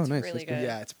want. Oh, nice. Really good.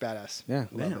 Yeah, it's badass. Yeah.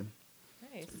 Love it.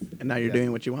 Nice. And now you're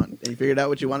doing what you want. And you figured out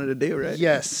what you wanted to do, right?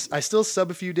 Yes. I still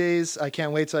sub a few days. I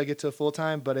can't wait till I get to full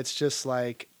time, but it's just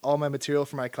like all my material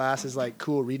for my class is like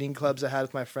cool reading clubs I had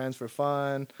with my friends for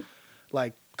fun,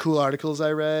 like cool articles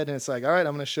I read. And it's like, all right,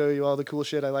 I'm going to show you all the cool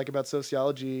shit I like about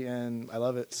sociology. And I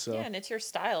love it. So yeah, and it's your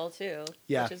style too,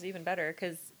 yeah. which is even better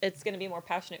because it's going to be more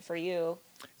passionate for you,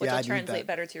 which Yeah, will I need translate that.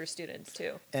 better to your students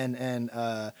too. And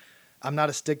I'm not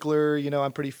a stickler, you know, I'm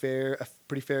a pretty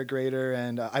fair grader.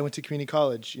 And I went to community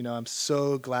college. You know, I'm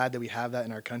so glad that we have that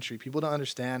in our country. People don't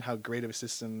understand how great of a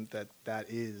system that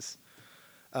is.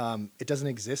 It doesn't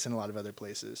exist in a lot of other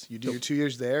places. You do your 2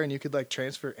 years there and you could like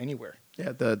transfer anywhere.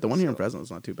 Yeah, the one here in Fresno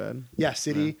is not too bad. Yeah,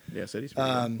 City. Yeah, City's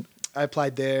pretty good. I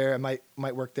applied there. I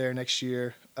might work there next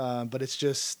year. But it's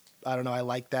just, I don't know. I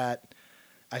like that.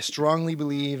 I strongly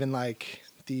believe in like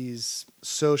these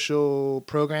social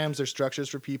programs or structures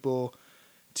for people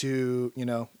to, you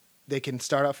know, they can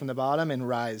start out from the bottom and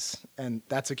rise. And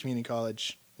that's a community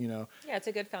college, you know. Yeah, it's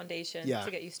a good foundation Yeah.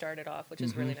 to get you started off, which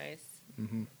is really nice.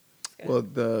 Mm-hmm. Good. Well,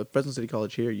 the Fresno City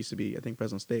College here used to be, I think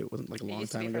Fresno State wasn't like a It long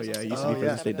used to time be ago. Fresno Yeah, it State. used to be Oh,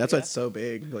 Fresno yeah. State. That's why it's so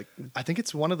big. Like, I think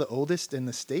it's one of the oldest in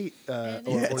the state. Yeah,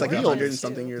 it's like really 100 and nice,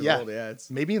 something too. years Yeah. old. Yeah,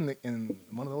 it's Maybe in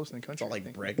one of the oldest in the it's country. all I like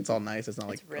think. brick. It's all nice. It's not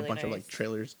like It's really a bunch of like nice.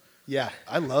 trailers. Yeah,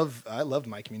 I loved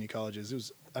my community colleges. It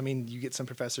was, I mean, you get some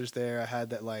professors there. I had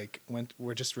that like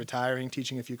were just retiring,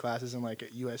 teaching a few classes in like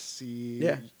at USC,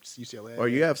 Yeah. UCLA. Or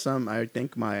you have some. I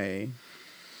think my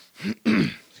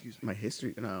my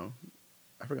history. No,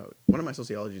 I forgot. One of my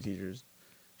sociology teachers,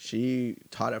 she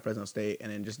taught at Fresno State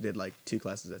and then just did like 2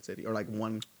 classes at City or like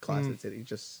 1 class at City,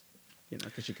 just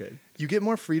because she could. You get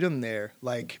more freedom there.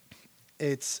 Like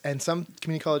and some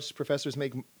community college professors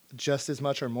make just as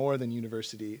much or more than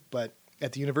university, but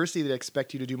at the university they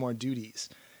expect you to do more duties.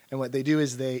 And what they do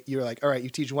is you're like, all right, you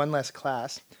teach 1 less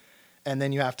class, and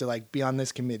then you have to like be on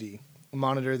this committee,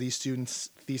 monitor these students'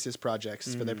 thesis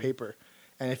projects for their paper.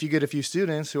 And if you get a few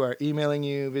students who are emailing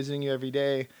you, visiting you every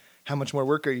day, how much more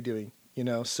work are you doing? You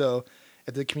know, so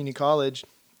at the community college,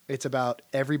 it's about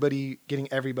getting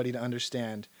everybody to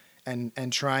understand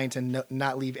and trying to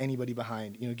not leave anybody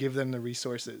behind, you know, give them the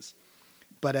resources.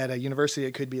 But at a university,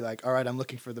 it could be like, all right, I'm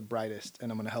looking for the brightest,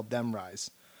 and I'm going to help them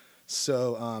rise.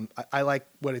 So I like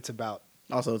what it's about.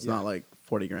 Also, it's not like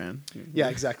 40 grand. Yeah,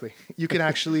 exactly. You can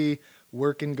actually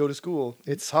work and go to school.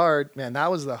 It's hard, man. That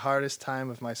was the hardest time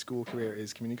of my school career,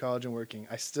 is community college and working.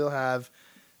 I still have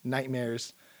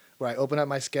nightmares where I open up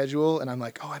my schedule and I'm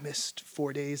like, oh, I missed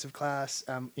 4 days of class.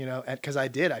 You know, because I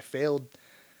failed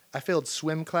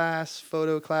swim class,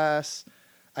 photo class.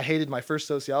 I hated my first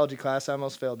sociology class. I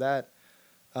almost failed that.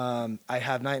 I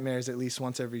have nightmares at least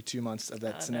once every 2 months of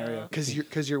that scenario,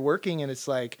 because you're working, and it's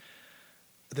like,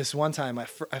 this one time I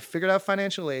figured out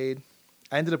financial aid.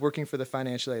 I ended up working for the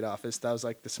financial aid office. That was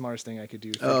like the smartest thing I could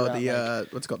do.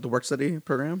 What's it called, the work study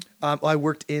program? I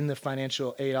worked in the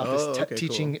financial aid office, okay,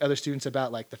 teaching other students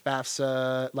about like the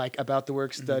FAFSA, like about the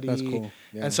work study. That's cool.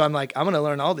 Yeah. And so I'm like, I'm going to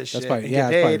learn all this That's shit probably- and yeah,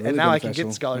 get that's probably paid. really And now I can beneficial.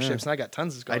 get scholarships, Yeah. and I got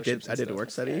tons of scholarships. I did and the work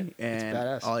stuff. study, and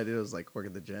badass. all I did was like work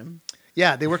at the gym.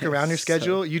 Yeah, they work around your So,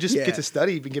 schedule. You just yeah. get to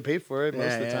study and get paid for it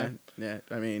most of the time. Yeah,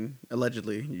 I mean,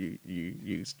 allegedly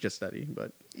you just study,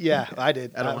 but Yeah, I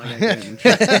did. I don't want to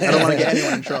get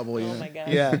anyone in trouble. You Oh know? my god.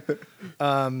 Yeah.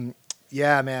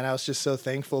 Yeah, man, I was just so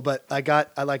thankful. But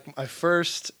I like my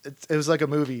first, it was like a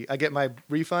movie. I get my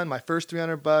refund, my first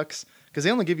 $300, because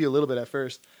they only give you a little bit at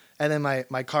first. And then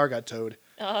my car got towed.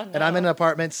 Oh, no. And I'm in an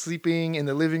apartment sleeping in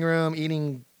the living room,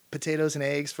 eating potatoes and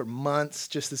eggs for months,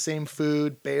 just the same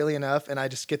food, barely enough. And I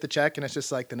just get the check, and it's just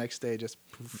like the next day, just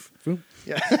poof. Boom.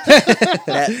 Yeah.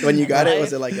 When you got it,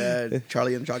 was it like a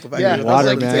Charlie and the Chocolate Factory? Yeah. Like I was water,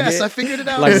 like, man. yes, I figured it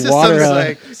out. Like It's just- water, I was huh?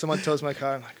 like, someone tows my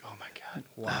car. I'm like, oh my God,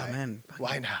 why? Oh man,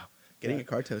 Why now? getting a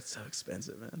car towed is so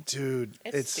expensive, man. Dude,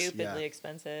 It's stupidly yeah,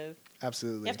 expensive.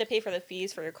 absolutely. You have to pay for the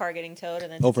fees for your car getting towed,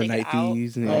 and then to Overnight take it out.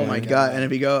 fees. Oh my my god! God. And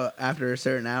if you go after a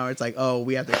certain hour, it's like, oh,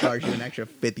 we have to charge you an extra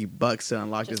 $50 to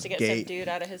unlock Just to this get some gate. dude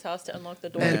out of his house to unlock the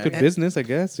door. And- Good business, I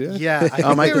guess. Yeah. Yeah. I Oh,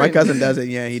 think my they were my in- cousin does it.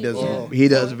 Yeah, he does. Oh. He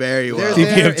does very They're well.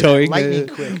 TBM there towing, lightning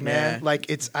yeah. quick, man. Yeah.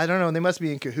 Like I don't know. They must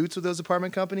be in cahoots with those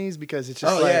apartment companies, because it's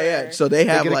just Oh like, yeah. So they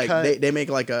have get a like cut. they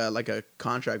make like a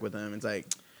contract with them. It's like,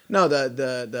 no,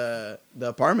 the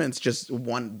apartments just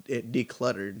want it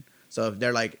decluttered. So if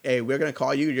they're like, hey, we're gonna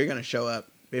call you, you're gonna show up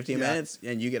 15 Yeah. minutes,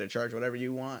 and you get to charge whatever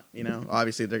you want. You know,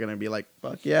 obviously they're gonna be like,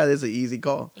 fuck yeah, this is an easy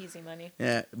call. Easy money.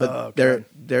 Yeah, but Oh, God.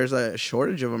 there's a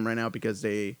shortage of them right now because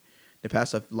they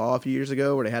passed a law a few years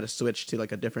ago where they had to switch to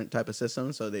like a different type of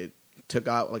system. So they took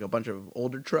out like a bunch of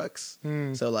older trucks.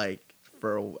 So like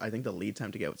for I think the lead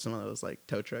time to get some of those like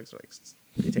tow trucks, like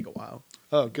they take a while.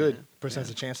 Oh, good. Person has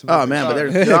a chance to Oh move man, but their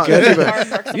they're car. that's even, Car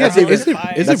parks Yeah, around is it,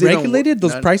 fine. is That's it even regulated,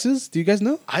 those no. prices? Do you guys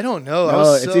know? I don't know. I no,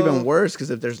 was it's so- even worse because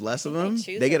if there's less of They them,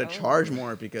 choose they get to their own. charge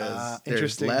more because there's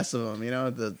Interesting. less of them. You know,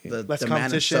 the Less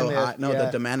demand is so competition, high. No, yeah.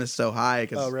 the demand is so high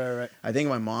because Oh, right. I think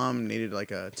my mom needed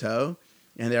like a tow,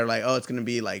 and they're like, oh, it's gonna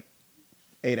be like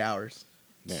 8 hours.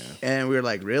 Yeah. And we were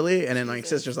like, really? And then like Jesus.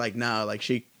 sister's like, no, like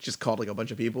she just called like a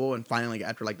bunch of people, and finally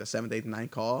after like the 7th, 8th,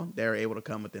 9th call, they were able to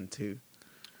come within 2.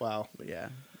 Wow. But yeah,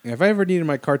 If I ever needed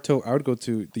my car towed, I would go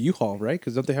to the U-Haul, right?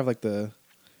 Because don't they have like the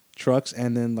trucks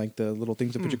and then like the little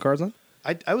things to put your cars on?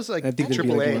 I was like I think they'd be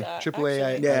like AAA. that, AAA.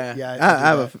 actually. yeah.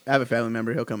 I have a family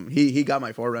member. He'll come. He got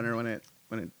my 4Runner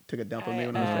when it took a dump on me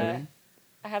when I was driving.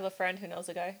 I have a friend who knows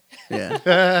a guy. Yeah,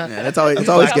 yeah. That's always it's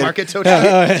always Black good. market tow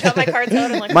Got my car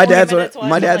towed in like My 4 dad's minutes one, once.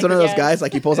 my I'm dad's like, one of those yes. guys.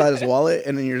 Like he pulls out his wallet,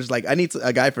 and then you're just like, I need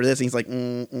a guy for this. And he's like,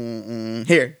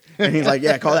 here, and he's like,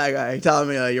 yeah, call that guy. Tell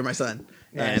him you're my son,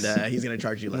 Nice. and he's gonna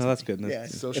charge you less. No, that's good. Yeah,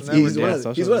 That's- Social he's network, one yeah, of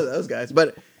social he's one of those guys.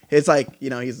 But it's like, you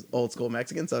know, he's old school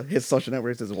Mexican, so his social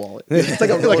network is his wallet. It's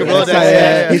like a Like a Rolodex. Rolodex,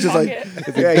 yeah. He's just like,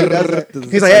 Pocket. yeah, he does that. Does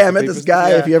it He's like, like hey, the I met this papers? guy.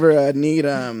 Yeah. If you ever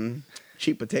need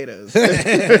cheap potatoes,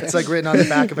 It's like written on the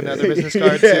back of another business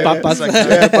card. Too. Papas. It's like,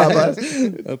 yeah,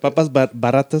 papas. Papas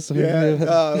baratas. Yeah.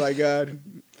 Oh my god.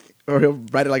 Or he'll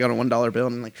write it like on a $1 bill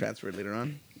and then like transfer it later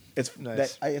on. It's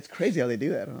Nice. it's crazy how they do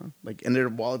that, huh? Like, and their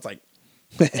wallet's like,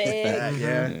 Big.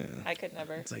 yeah. I could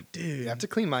never. It's like, dude. I have to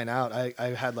clean mine out. I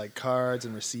had like cards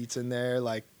and receipts in there.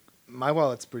 Like my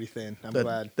wallet's pretty thin. I'm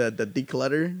glad. The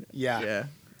declutter. Yeah. Yeah.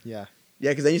 Yeah. Yeah,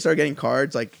 because then you start getting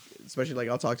cards, like, especially like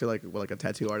I'll talk to like a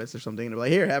tattoo artist or something, and they're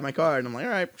like, here, have my card. And I'm like,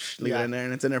 all right, leave Yeah. it in there,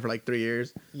 and it's in there for like 3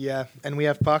 years. Yeah. And we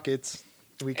have pockets.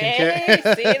 We can Hey,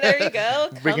 carry. see, there you go.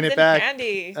 Bringing Comes it in back.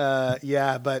 handy.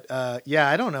 Yeah, but yeah,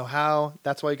 I don't know how.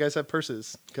 That's why you guys have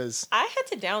purses, because I had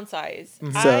to downsize.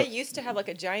 So- I used to have like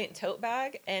a giant tote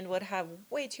bag and would have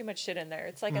way too much shit in there.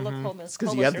 It's like I look homeless. It's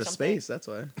because you homeless have or the something. space. That's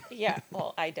why. Yeah,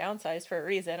 well, I downsized for a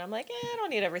reason. I'm like, I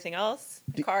don't need everything else.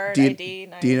 Card, Do you, ID,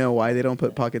 knife. do you know why they don't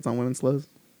put pockets on women's clothes?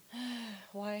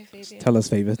 Why, Fabian? Tell us,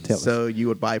 Fabian. Tell us. So you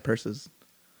would buy purses.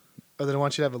 or they don't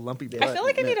want you to have a lumpy butt. I feel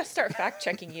like I Yeah. need to start fact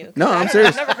checking you. 'cause No, I I'm don't-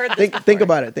 serious. I've never heard this Think before.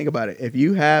 about it. Think about it. If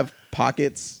you have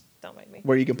pockets Don't mind me.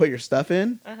 where you can put your stuff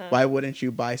in, Uh-huh. why wouldn't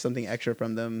you buy something extra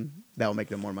from them that will make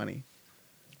them more money?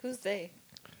 Who's they?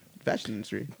 Fashion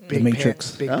industry. Big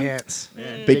Matrix. Big Huh? pants.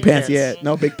 Big Big pants, pants. yeah.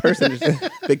 No, big person.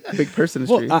 big person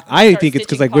industry. Well, I Start think it's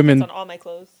because stitching like women pockets on all my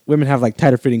clothes. have like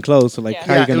tighter fitting clothes. So like, Yeah.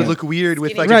 how Yeah, you it gonna would look weird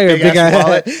with like Right, a a big big ass ass-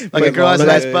 wallet. Like a big girl has a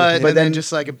wallet. nice butt, But and then then-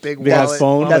 just like a big big ass wallet.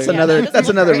 phone. that's Yeah, another. that doesn't That's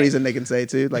look another right. reason they can say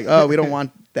too. Like, oh, we don't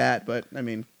want that, but I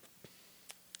mean,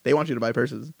 they want you to buy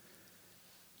purses.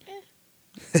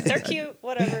 They're cute.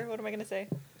 Whatever. What am I gonna say?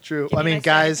 True. Give I me mean, my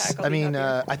fanny guys. pack, I'll I be mean,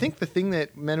 happier. I think the thing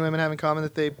that men and women have in common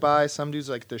that they buy some dudes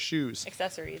like their shoes.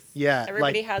 Accessories. Yeah,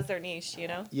 Everybody like- has their niche, you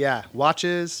know. Yeah,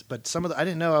 watches. But some of the I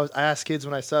didn't know. I asked kids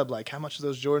when I sub like how much are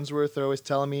those Jordans worth. They're always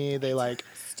telling me they like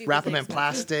Stupid wrap them in expensive.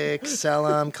 plastic, sell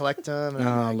them, collect them. And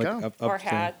I'm like, oh. Or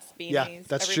hats, beanies. Yeah,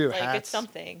 that's true, Like hats. it's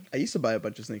something. I used to buy a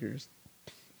bunch of sneakers,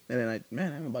 and then I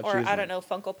haven't bought Or shoes. I in, don't know,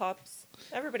 Funko Pops.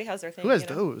 Everybody has their thing. Who has you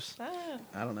know? those? Ah,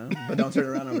 I don't know, but don't turn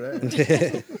around over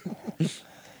there.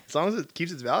 As long as it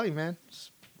keeps its value, man.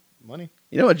 It's money.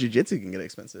 You know what? Jiu-jitsu can get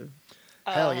expensive.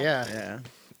 Hell yeah. Yeah.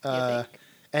 Uh,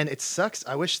 and it sucks.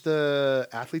 I wish the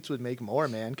athletes would make more,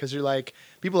 man. Because you're like,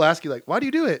 people ask you, like, why do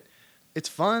you do it? It's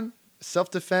fun,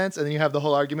 self defense. And then you have the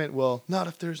whole argument, well, not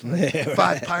if there's like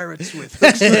 5 pirates with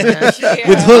hooks in their hands. Yeah.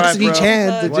 with All hooks right, in each bro.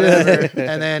 hand. Whatever.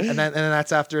 and then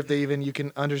that's after if they even you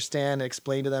can understand and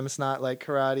explain to them it's not like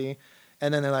karate.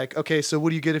 And then they're like, okay, so what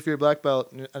do you get if you're a black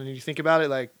belt? And you think about it,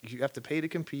 like you have to pay to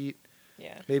compete.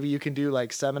 Yeah. Maybe you can do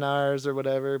like seminars or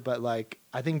whatever, but like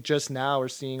I think just now we're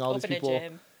seeing all Open these people. a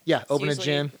gym. Yeah, It's open a usually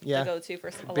gym. the Yeah, go-to for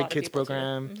a big lot kids of people too.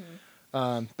 program.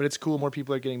 Mhm. But it's cool. More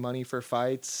people are getting money for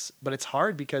fights, but it's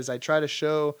hard because I try to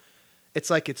show.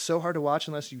 It's like it's so hard to watch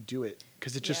unless you do it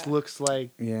because it just Yeah. looks like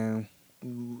Yeah.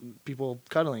 people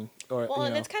cuddling or Well, you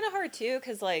and know. it's kind of hard too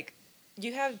because like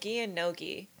you have gi and no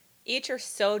gi. Each are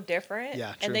so different, Yeah,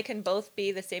 true. and they can both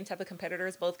be the same type of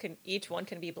competitors. Each one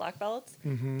can be black belts.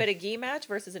 Mhm. But a gi match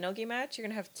versus a no gi match, you're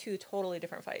gonna have 2 totally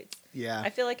different fights. Yeah,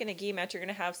 I feel like in a gi match, you're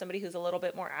gonna have somebody who's a little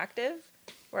bit more active,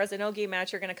 whereas a no gi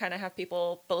match, you're gonna kind of have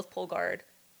people both pull guard,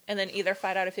 and then either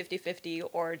fight out of 50-50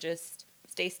 or just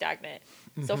stay stagnant.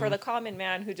 So for the common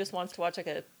man who just wants to watch like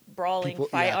a brawling People-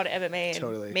 fight yeah, on MMA and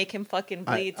totally. make him fucking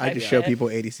bleed, I type just shit, show people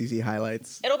 80cc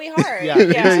highlights. it'll be hard. Yeah.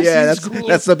 Yeah, that's cool.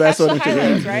 that's the best Catch one the to do.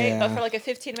 highlights, right? Yeah. But for like a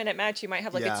 15-minute match, you might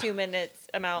have like Yeah. a 2 minutes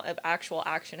amount of actual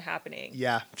action happening.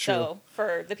 yeah, true. So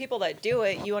for the people that do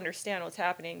it, you understand what's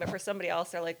happening. But for somebody else,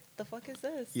 they're like, "The fuck is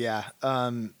this?" Yeah.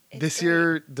 It's This great.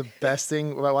 year, the best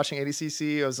thing about watching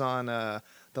ADCC, I was on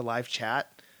the live chat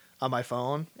on my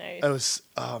phone. Nice. It was,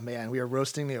 oh man, we were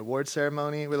roasting the award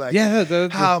ceremony. We're like, Yeah,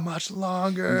 how much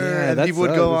longer? Yeah, and that's people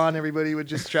would go us. on. Everybody would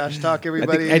just trash talk I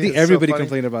everybody. think It's so everybody funny.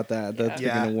 complained about that. The Yeah. freaking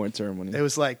Yeah. award ceremony. It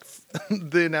was like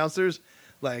the announcers,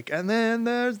 like, and then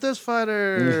there's this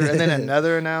fighter, and then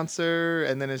another announcer,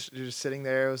 and then you're just sitting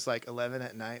there. It was like 11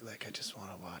 at night. Like, I just want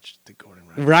to watch the Gordon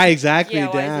Ryan. Right, exactly. Yeah,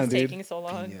 why Damn, is this dude. taking so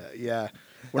long? Yeah, yeah.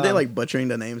 Were they like butchering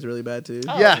the names really bad too?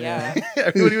 Oh, yeah. yeah.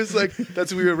 Everybody was like,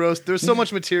 "That's what we were roast." There's so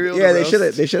much material. Yeah, to they roast. should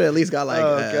have. They should have at least got like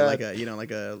Oh, God.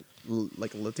 like a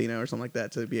like a Latino or something like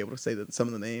that to be able to say some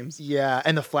of the names. Yeah,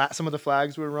 and some of the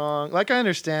flags were wrong. Like I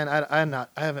understand, I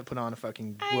haven't put on a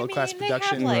fucking world class they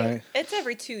production. have, like, Right. it's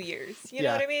every 2 years. You know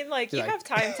Yeah. what I mean? Like, you Like- have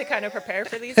time to kind of prepare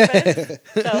for these events.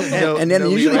 So, No- And then no,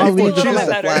 usually we- people a little choose bit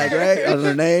the better. flag right on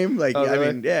their name. Like Oh, I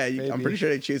really? mean, yeah, I'm Maybe. pretty sure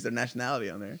they choose their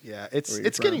nationality on there. Yeah, Where it's you're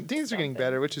getting from. things are getting Something.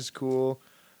 better, which is cool.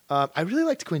 I really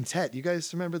liked Quintet. You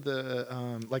guys remember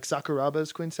the like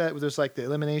Sakuraba's Quintet, where there's like the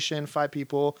elimination, 5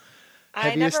 people. I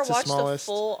heaviest never to watched the smallest.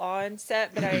 full on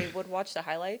set, but I would watch the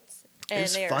highlights. And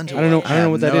was they are fun to I don't know- A1. I don't know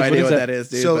what that no is. What idea is what that? that is,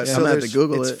 dude. So, but so I'm gonna have to there's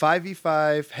Google it's it.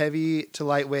 5v5 heavy to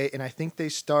lightweight, and I think they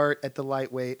start at the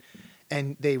lightweight,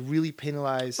 and they really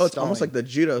penalize. Oh, it's almost stalling. like the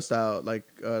judo style, like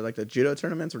the judo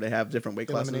tournaments where they have different weight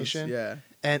classes. Elimination? Yeah.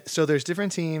 And so there's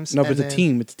different teams. No, but and it's a then-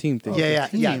 team. It's a team thing. Yeah, yeah,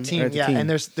 team. team, Right, it's a yeah. team. And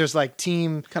there's like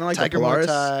team Kind of like Tiger the Polaris Muay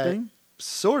Thai. thing.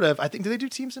 Sort of. I think do they do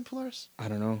teams in Polaris? I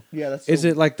don't know. Yeah, that's. Is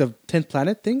it like the 10th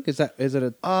planet thing? Is it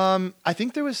a I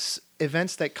think there was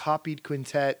events that copied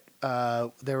Quintet.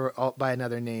 They were all by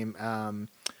another name.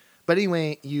 But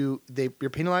anyway, you're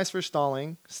penalized for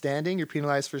stalling. Standing, you're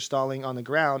penalized for stalling on the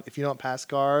ground. If you don't pass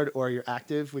guard or you're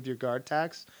active with your guard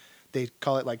tax, they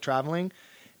call it like traveling.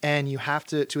 And you have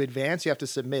to advance, you have to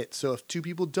submit. So if 2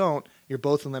 people don't, you're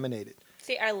both eliminated.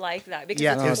 See, I like that because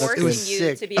Yeah, it's it forcing was you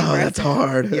sick. to be Oh, aggressive. that's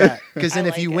hard. Yeah, because then I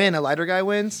if you like win, it. a lighter guy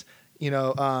wins. You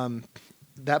know,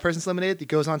 that person's eliminated. It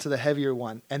goes on to the heavier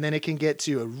one, and then it can get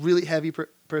to a really heavy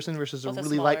person versus a With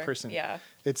really light smaller- person. Yeah.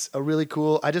 It's a really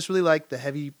cool. I just really like the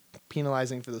heavy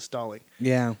penalizing for the stalling.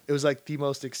 yeah? It was like the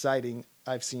most exciting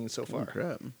I've seen so Oh, far.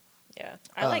 crap. Yeah,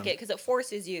 I like it because it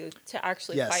forces you to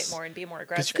actually Yes. fight more and be more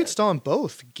aggressive. Because you could stall on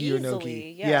both gi or no Easily,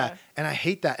 gi. yeah. And I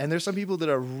hate that. And there's some people that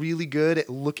are really good at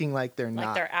looking like they're like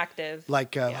not. they're active.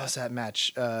 Like yeah. what was that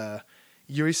match?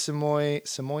 Yuri Samoy,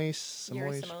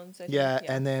 Yuri Simone's, I think. yeah,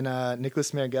 and then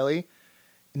Nicholas Marigelli.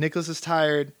 Nicholas is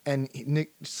tired, and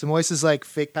Samois is like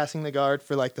fake passing the guard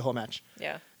for like the whole match.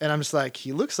 Yeah. And I'm just like,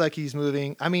 he looks like he's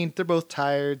moving. I mean, they're both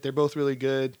tired. They're both really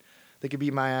good. They could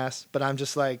beat my ass, but I'm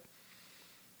just like,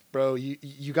 bro,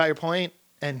 you got your point.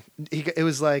 And it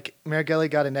was like Marigelli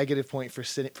got a negative point for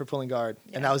pulling guard,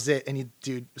 and that was it. And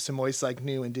Samois like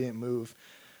knew and didn't move.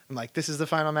 I'm like, this is the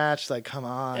final match. Like, come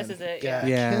on, This is it, Yeah,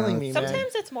 yeah. killing me, man.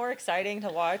 Sometimes it's more exciting to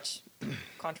watch,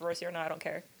 controversy or not, I don't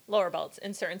care, lower belts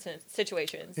in certain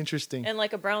situations. Interesting. And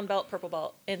like a brown belt, purple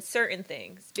belt in certain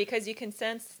things because you can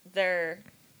sense their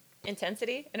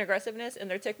intensity and aggressiveness and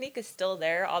their technique is still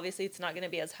there. Obviously, it's not going to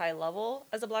be as high level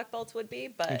as a black belts would be,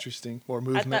 but Interesting. More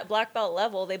movement. at that black belt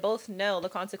level, they both know the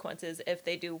consequences. If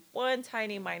they do one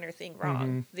tiny minor thing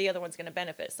wrong, the other one's going to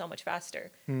benefit so much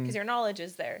faster because your knowledge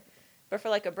is there. But for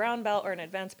like a brown belt or an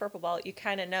advanced purple belt, you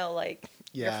kind of know like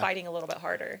you're fighting a little bit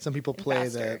harder. Some people and play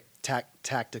faster. the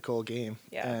tactical game.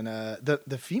 Yeah. And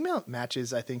the female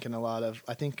matches, I think, in a lot of,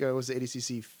 I think it was the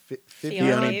ADCC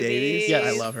Fiona Davies. Davies. Yes.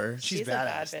 I love her. She's a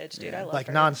badass. bad bitch, dude. Yeah. I love like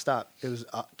her. nonstop. It was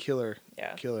killer.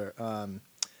 Yeah. Killer. Yeah,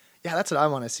 that's what I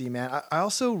want to see, man. I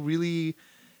also really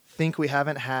think we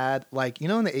haven't had, like, in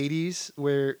the 80s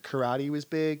where karate was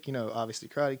big, obviously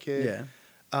Karate Kid.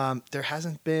 Yeah. There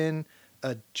hasn't been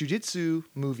a jiu-jitsu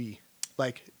movie.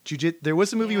 Like, there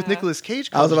was a movie with Yeah. Nicolas Cage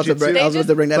I was called about to bring. Jiu-Jitsu. I was about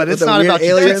to bring that But up with it's the not weird about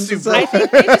aliens jujitsu, and bro. I stuff.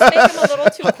 think they just make them a little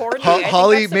too corny. I think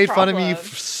Holly that's the made fun of me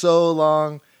problem. so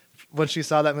long when she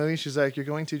saw that movie. She's like, "You're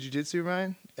going to jiu-jitsu,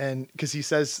 Ryan?" And because he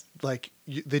says like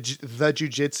the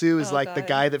jiu-jitsu is Oh, like the God.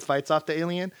 guy that fights off the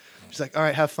alien. She's like, "All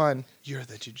right, have fun. You're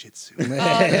the jiu-jitsu." Oh, And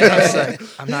I was like,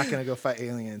 "I'm not gonna go fight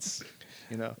aliens."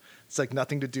 It's like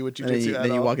nothing to do with And then jiu-jitsu you, at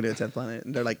then you all. walk into a 10th planet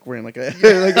and they're like wearing like a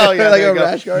Like, oh yeah, like there a you go.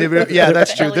 rash guard. Yeah,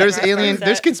 that's The true. alien There's rash guard alien. set.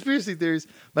 There's conspiracy theories,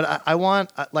 but I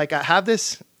want like I have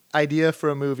this idea for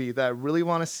a movie that I really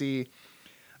want to see.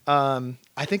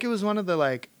 I think it was one of the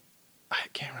I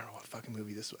can't remember what fucking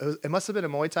movie this was. It must have been a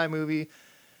Muay Thai movie.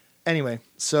 Anyway,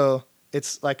 so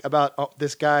it's like about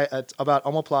this guy. It's about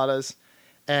omoplatas,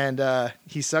 and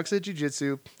he sucks at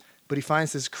jiu-jitsu, but he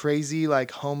finds this crazy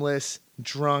homeless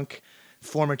drunk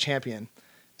former champion.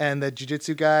 And the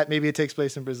jiu-jitsu guy, maybe it takes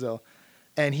place in Brazil.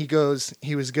 And he was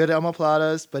good at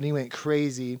omoplatas, but he went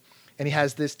crazy. And he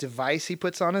has this device he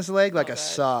puts on his leg, like Oh, a God.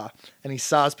 saw. And he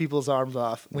saws people's arms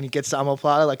off when he gets to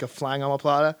omoplata, like a flying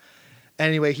omoplata.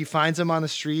 Anyway, he finds him on the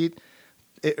street.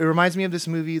 It reminds me of this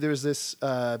movie. There was this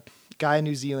guy in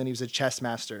New Zealand. He was a chess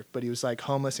master, but he was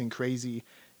homeless and crazy.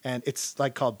 And it's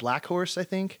called Black Horse, I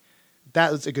think.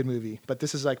 That was a good movie, but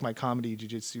this is my comedy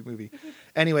jiu-jitsu movie.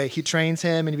 Anyway, he trains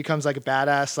him and he becomes a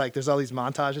badass. There's all these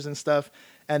montages and stuff.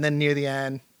 And then near the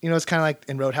end, it's kind of like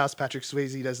in Roadhouse, Patrick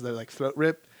Swayze does the throat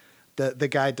rip. The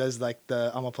guy does the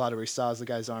omoplata where he saws the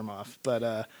guy's arm off.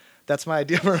 But that's my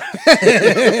idea for I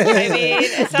mean,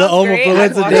 it sounds great.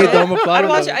 I'd watch day, it. the omoplata. I'd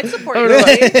watch it. I'd support you.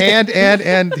 Really.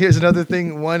 and here's another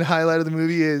thing. One highlight of the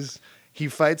movie is he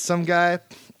fights some guy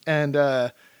and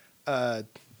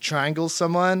triangles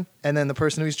someone, and then the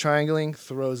person who he's triangling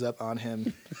throws up on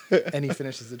him, and he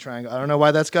finishes the triangle. I don't know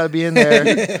why that's got to be in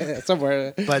there,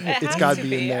 Somewhere. but It it's has got to to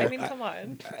be in there. I mean, come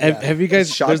on. Have you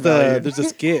guys? Shock There's value. there's a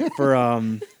skit for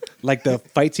the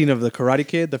fight scene of the Karate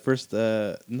Kid. The first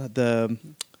not the.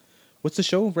 What's the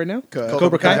show right now?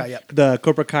 Cobra Kai, Kai. yep. The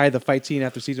Cobra Kai, the fight scene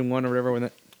after season 1 or whatever,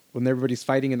 when everybody's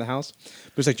fighting in the house.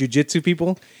 There's jujitsu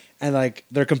people, and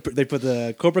they put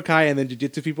the Cobra Kai and then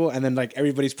jujitsu people, and then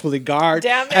everybody's pulling guard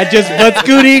Damn and it. just butt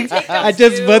scooting, and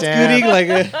just too. butt Damn.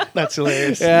 scooting That's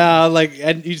hilarious. yeah,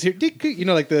 and you just hear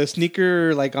the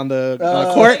sneaker on the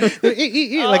court, as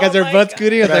they're my butt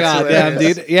scooting. It's That's oh damn,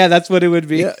 hilarious. dude. Yeah, that's what it would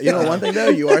be. Yeah, one thing though,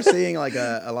 you are seeing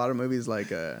a lot of movies like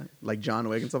John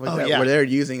Wick and stuff like Oh, that, yeah. where they're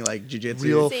using jiu-jitsu.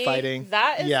 Real See, fighting.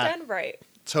 That is Yeah. done right.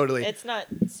 Totally. It's not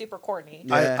super corny.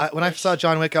 Yeah. When I saw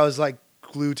John Wick, I was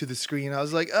glued to the screen. I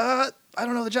was like, I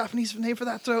don't know the Japanese name for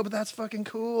that throw, but that's fucking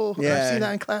cool. Yeah. I've seen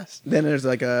that in class. Then there's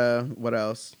what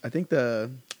else? I think I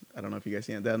don't know if you guys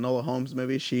seen it. The Enola Holmes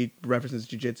movie. She references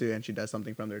jiu-jitsu and she does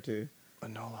something from there too.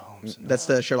 Enola Holmes. No. That's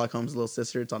the Sherlock Holmes' little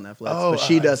sister. It's on Netflix. Oh, but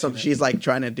she I've does seen something. it. She's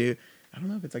trying to do. I don't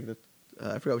know if it's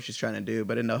I forgot what she's trying to do,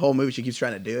 but in the whole movie, she keeps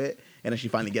trying to do it, and then she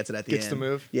finally gets it at the Gets end. the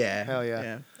move? Yeah. Hell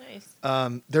yeah.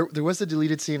 Nice. There was a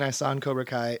deleted scene I saw in Cobra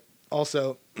Kai.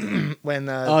 Also, when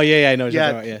Oh yeah, I know. What you're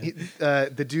yeah, talking about, yeah.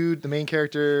 the dude, the main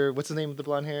character. What's the name of the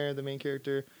blonde hair? The main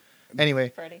character. Anyway,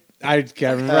 Freddie. I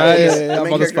can't remember. The I'm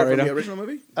main on the character spot right from the now. original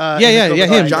movie.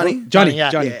 Him. Johnny?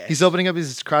 Yeah. Yeah. He's opening up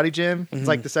his karate gym. It's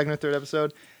like the second or third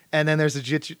episode. And then there's a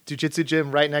jiu-jitsu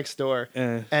gym right next door.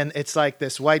 And it's like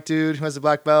this white dude who has a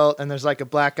black belt, and there's like a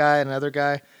black guy and another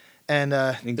guy. And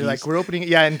they're like, we're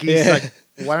opening, and Gee's like,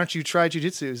 why don't you try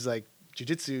jiu-jitsu? He's like,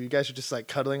 jiu-jitsu, you guys are just like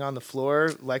cuddling on the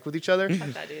floor, like with each other. Fuck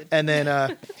that dude. And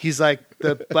then he's like,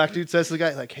 the black dude says to the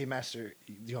guy, like, hey, master,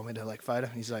 do you want me to like fight him?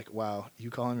 And he's like, wow, you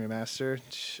call him your master?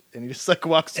 And he just like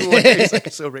walks away. He's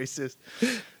like so racist.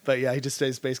 But yeah, he just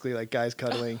says basically like guys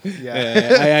cuddling.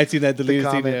 Yeah. I seen that deleted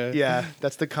scene. Comment, yeah,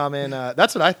 that's the common.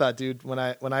 That's what I thought, dude. When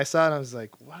I saw it, I was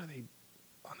like, why are they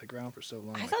on the ground for so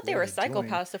long? I Like, thought they what were are doing?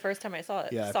 psychopaths the first time I saw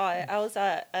it. Yeah. I was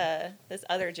at this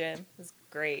other gym. It was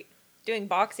great. Doing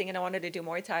boxing, and I wanted to do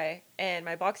Muay Thai. And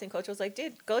my boxing coach was like,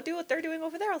 dude, go do what they're doing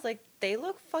over there. I was like, they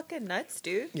look fucking nuts,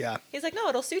 dude. Yeah. He's like, no,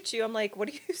 it'll suit you. I'm like, what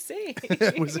are you saying? What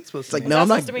is it supposed It's to like, mean? no, I'm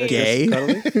That's not supposed to gay.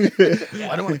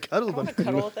 Yeah. I don't want to cuddle I want to them.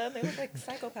 cuddle with them. They look like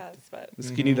psychopaths, but The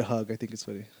skinny to hug. I think it's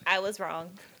funny. I was wrong.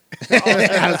 They're all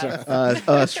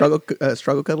psychopaths.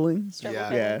 Struggle cuddling. Struggle Yeah.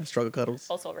 cuddling. Yeah, struggle cuddles.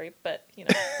 Also rape, but you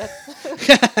know,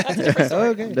 that's a different story.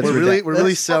 Okay. That's We're really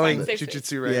ridiculous. selling Fine, safe,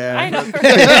 jiu-jitsu right Yeah. now. I know.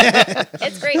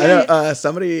 It's great. I know guys.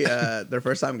 somebody their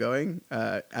first time going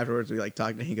afterwards we like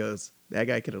talked and he goes, that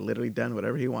guy could have literally done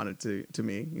whatever he wanted to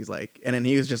me. He's like, and then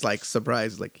he was just like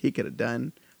surprised, like he could have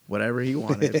done whatever he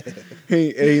wanted.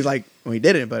 He's like, well, he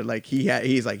didn't, but like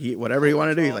he's like whatever he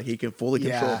wanted to do, he's like he can fully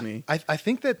control me. I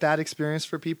think that experience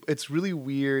for people, it's really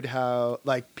weird how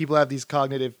like people have these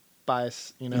cognitive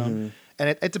bias, you know, and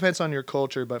it depends on your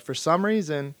culture, but for some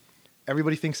reason,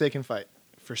 everybody thinks they can fight.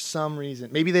 For some reason,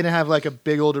 maybe they didn't have like a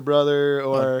big older brother,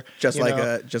 or just you like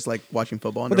know, just like watching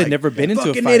football. And Well, they're they've like, never been into a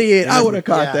fucking fight. idiot. They I never- would have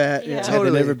caught Yeah. that. Yeah. Yeah,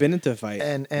 Totally. they've never been into a fight.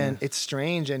 and it's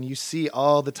strange, and you see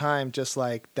all the time just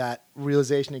like that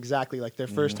realization exactly like their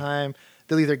first time.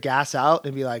 They'll either gas out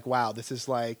and be like, wow, this is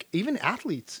like, even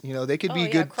athletes, you know, they could Oh, be yeah,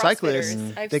 good cyclists.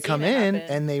 CrossFitters. I've They seen come it in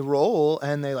happen. and they roll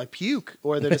and they like puke,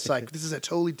 or they're just like, this is a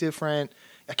totally different,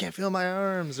 I can't feel my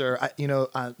arms, or,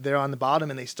 they're on the bottom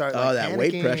and they start like that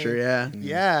weight panicking. pressure, yeah.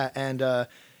 Yeah. And,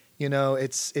 you know,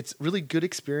 it's really good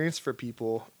experience for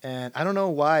people. And I don't know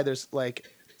why there's like,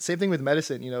 same thing with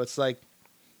medicine, you know, it's like,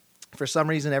 for some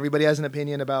reason, everybody has an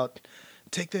opinion about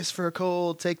take this for a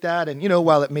cold, take that. And, you know,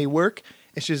 while it may work,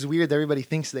 it's just weird that everybody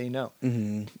thinks they know.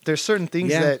 There's certain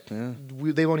things that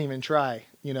they won't even try,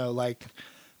 you know, like,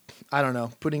 I don't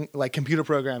know, putting like computer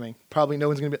programming. Probably no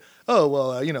one's going to be, oh,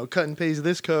 well, you know, cut and paste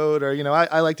this code, or, you know,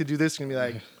 I like to do this. And be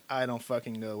like, I don't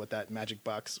fucking know what that magic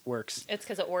box works. It's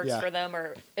because it works Yeah. for them,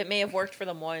 or it may have worked for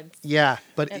them once. Yeah,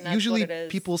 but And that's usually what it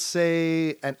is. people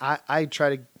say, and I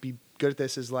try to be good at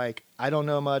this, is like, I don't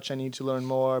know much, I need to learn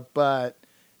more. But,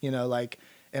 you know, like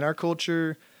in our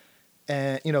culture,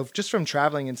 and, you know, just from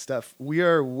traveling and stuff, we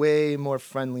are way more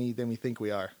friendly than we think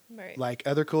we are. Right. Like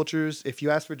other cultures, if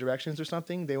you ask for directions or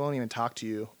something, they won't even talk to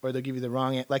you, or they'll give you the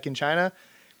wrong. Like in China,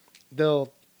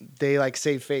 they like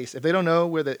save face. If they don't know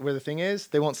where the thing is,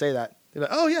 they won't say that. They're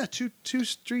like, oh yeah, two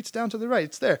streets down to the right,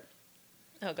 it's there.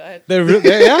 Oh, go ahead. They'll They'll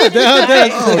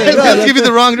give you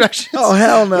the wrong directions. Oh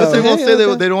hell no! But they won't say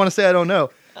okay. they don't want to say I don't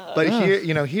know. But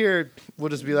here we'll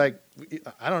just be like,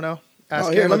 I don't know.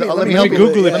 Ask here, him. let me help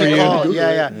Google it Let for me you. call. Google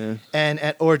Yeah, it. yeah,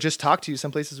 and or just talk to you.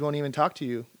 Some places won't even talk to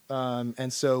you.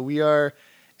 And so we are,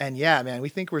 and yeah, man, we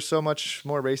think we're so much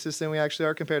more racist than we actually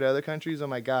are compared to other countries. Oh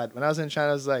my God, when I was in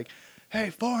China, I was like, hey,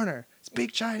 foreigner,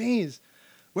 speak Chinese.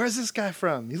 Where's this guy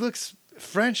from? He looks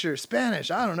French or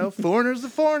Spanish. I don't know. Foreigner's the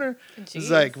foreigner. It's Jeez.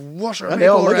 like, what's your And they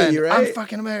all look at you, right? I'm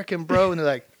fucking American, bro. And they're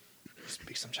like,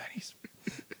 speak some Chinese.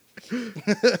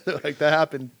 Like that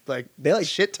happened. Like They like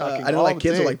shit talking. I know, all like the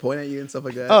kids will time. like point at you and stuff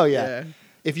like that. Oh yeah.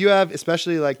 If you have,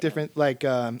 especially like different, like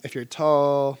if you're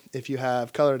tall, if you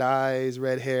have colored eyes,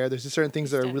 red hair, there's just certain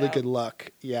things that are Stand really out. good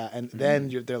luck. Yeah, and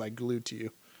then they're like glued to you.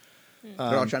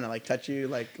 They're all trying to like touch you,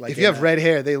 like If you have in, red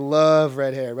hair, they love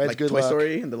red hair. Red's like good Toy luck.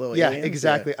 Story and the little Yeah, aliens,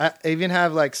 exactly. I even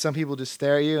have like some people just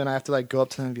stare at you, and I have to like go up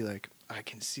to them and be like, I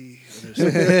can see.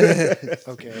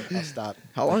 Okay, I'll stop.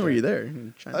 How long were you there?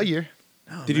 In China? A year.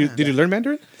 Oh, Did man. you learn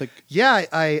Mandarin? Like Yeah,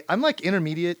 I'm like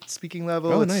intermediate speaking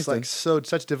level. Oh, it's nice, like then.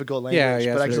 such difficult language.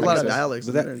 yeah, but it's a very lot There's of dialects.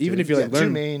 But in that- there, even too. if you like two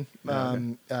learn main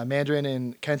Mandarin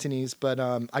and Cantonese, but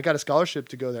I got a scholarship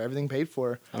to go there. Everything paid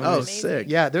for. Oh, Amazing. sick.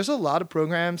 Yeah, there's a lot of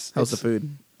programs. How's the It's-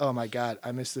 food? Oh my God,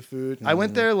 I miss the food. I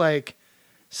went there like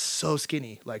so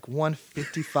skinny, like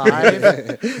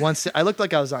 155. I looked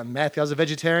like I was on meth. I was a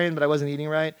vegetarian, but I wasn't eating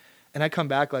right. And I come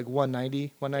back like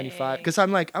 190, 195. Because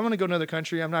I'm like, I'm going to go to another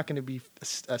country. I'm not going to be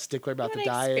a stickler about You the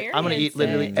wanna diet. I'm going to eat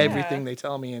experience literally it, everything yeah. they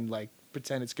tell me and like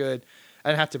pretend it's good. I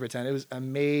didn't have to pretend. It was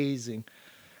amazing.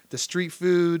 The street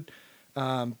food,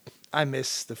 I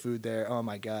miss the food there. Oh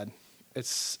my god,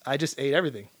 I just ate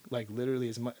everything, like literally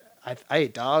as much. I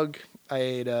ate dog. I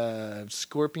ate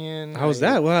scorpion. How was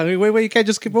that? Well, I mean, wait, you can't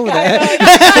just skip over I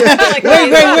that. know,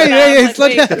 like, Wait, slow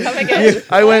down. Come again.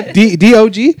 I went.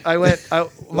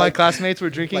 DOG? My classmates were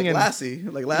drinking Like and Lassie.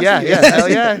 Like Lassie. yeah, hell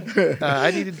yeah.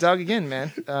 I needed dog again,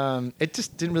 man. It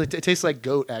just didn't really. It tastes like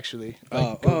goat actually.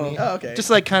 Like goat meat. Oh, okay. Just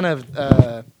like kind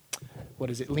of. What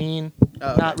is it? Lean.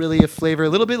 Oh, okay. Not really a flavor. A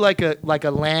little bit like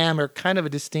a lamb or kind of a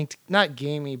distinct, not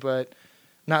gamey, but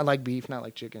not like beef, not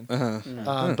like chicken.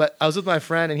 But I was with my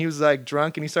friend and he was like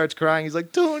drunk and he starts crying. He's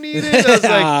like, "Don't eat it." I was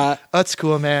like, "Oh, it's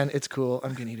cool, man. It's cool.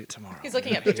 I'm gonna eat it tomorrow." He's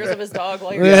looking at pictures of his dog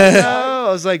while you're eating his dog. No,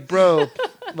 I was like, bro,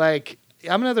 like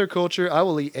I'm another culture. I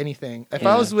will eat anything. If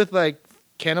I was with like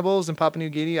cannibals in Papua New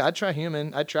Guinea, I'd try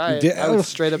human. I'd try it. I would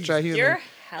straight up try human. You're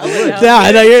hella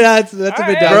Yeah, no, you're not. That's a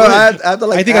bit dumb. Bro, I have to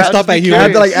like. I think I stopped at I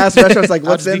have to like human. ask restaurants like,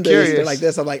 "What's I'd in be this?" They're curious. like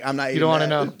this. I'm like, I'm not eating. You don't want to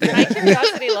that. know. My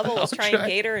curiosity level was trying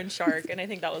gator and shark, and I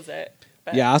think that was it.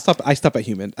 But Yeah, I stop at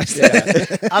human.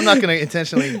 I'm not gonna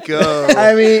intentionally go.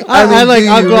 I mean, I like do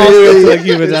I'll you go all the way up to really? like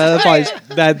human. That's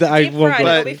why that I deep won't fried,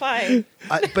 go. it'll be fine.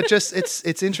 But just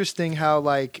it's interesting how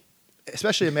like,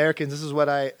 especially Americans. This is what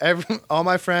all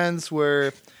my friends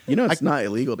were. You know, it's not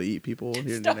illegal to eat people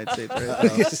here in the United States,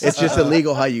 right? It's just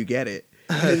illegal how you get it.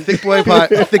 Thick Boy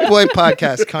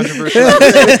Podcast, controversial. We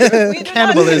do not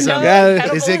Cannibalism. condone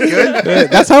Yeah. Is it cannibalism.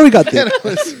 good? That's how we got there.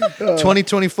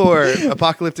 2024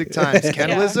 apocalyptic times.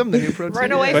 Cannibalism, the new protein.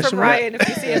 Run away Question from mark? Ryan if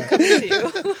you see him coming to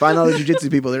you. Find all the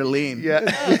jujitsu people; they're lean. Yeah.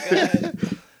 Oh,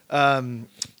 good.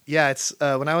 Yeah, it's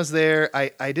when I was there,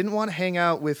 I didn't want to hang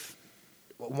out with,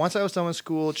 once I was done with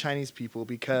school, Chinese people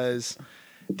because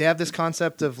they have this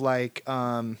concept of like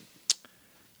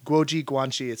guoji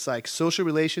guanxi. It's like social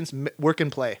relations, work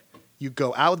and play. You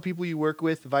go out with people you work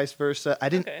with, vice versa. I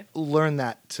didn't learn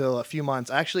that till a few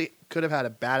months. I actually could have had a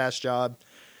badass job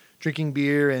drinking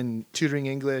beer and tutoring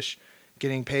English,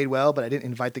 getting paid well, but I didn't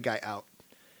invite the guy out.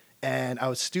 And I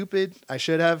was stupid. I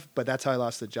should have, but that's how I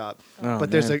lost the job. Oh,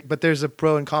 but man. there's a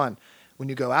pro and con. When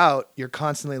you go out, you're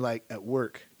constantly like at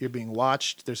work. You're being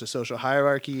watched. There's a social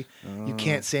hierarchy. You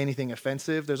can't say anything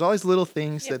offensive. There's always little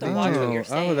things You have that to they watch do. what you're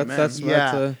saying. that's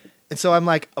Yeah. And so I'm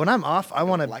like, when I'm off, I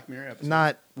want Black Mirror to episode.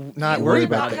 not You worry will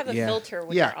about not it. have a Yeah. filter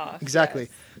when Yeah, you're off. exactly.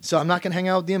 Yes. So I'm not gonna hang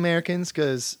out with the Americans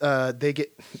because they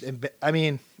get. I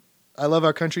mean, I love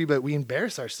our country, but we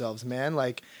embarrass ourselves, man.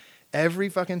 Like every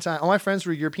fucking time. All my friends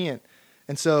were European,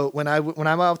 and so when I'm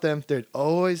out with them, they're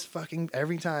always fucking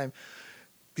every time.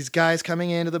 These guys coming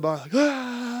into the bar like,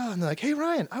 and they're like, "Hey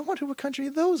Ryan, I wonder what country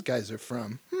those guys are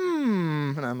from."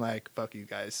 And I'm like, "Fuck you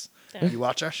guys. Damn. You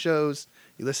watch our shows,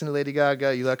 you listen to Lady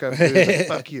Gaga, you like our food. Like,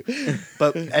 fuck you."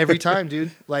 But every time,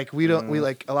 dude, like we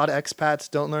like a lot of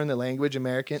expats don't learn the language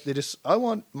American. They just, I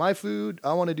want my food.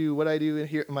 I want to do what I do in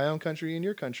here in my own country, in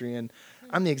your country, and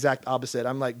I'm the exact opposite.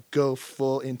 I'm like go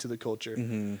full into the culture.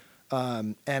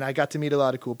 And I got to meet a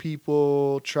lot of cool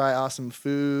people, try awesome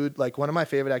food. Like one of my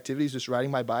favorite activities was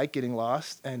riding my bike, getting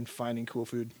lost, and finding cool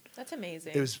food. That's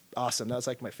amazing. It was awesome. That was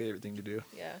like my favorite thing to do.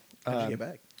 Yeah. How'd you get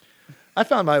back? I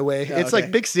found my way. Oh, It's okay.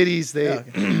 like big cities. They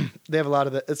okay. they have a lot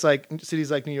of the. It's like cities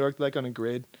like New York, like on a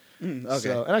grid. Okay.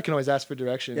 So, and I can always ask for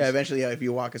directions. Yeah, eventually, if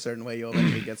you walk a certain way, you'll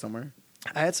eventually get somewhere.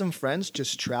 I had some friends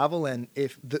just travel, and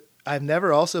I've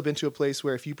never also been to a place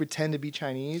where if you pretend to be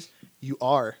Chinese, you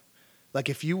are. Like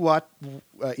if you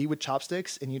eat with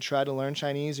chopsticks and you try to learn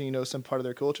Chinese and you know some part of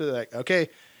their culture, they're like, "Okay,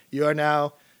 you are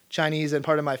now Chinese and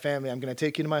part of my family. I'm going to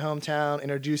take you to my hometown,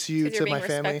 introduce you 'Cause to you're being my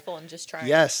family." respectful and just trying.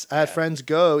 Yes, I had Yeah. friends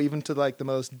go even to like the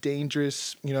most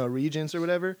dangerous, regions or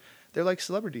whatever. They're like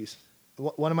celebrities.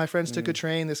 One of my friends took a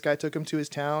train. This guy took him to his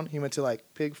town. He went to like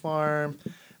pig farm,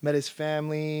 met his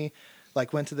family,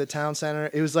 like went to the town center.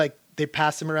 It was like they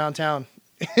passed him around town.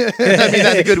 I mean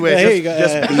that in a good way. There you go.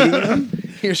 Just beating him.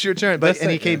 Here's your turn. But That's and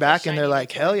he like- came back and they're Chinese like,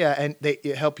 way. hell yeah, and they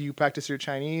help you practice your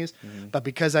Chinese. But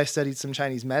because I studied some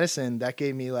Chinese medicine, that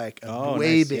gave me like a Oh,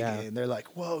 way nice, big. yeah. And they're like,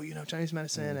 whoa, Chinese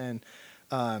medicine,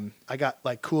 and I got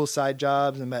like cool side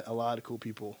jobs and met a lot of cool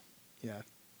people. Yeah,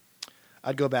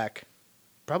 I'd go back.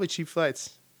 Probably cheap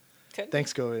flights. Good.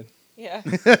 Thanks, COVID. Yeah.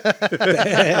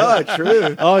 Oh,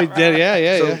 true. Oh, you did,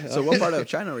 yeah. So what part of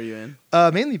China were you in?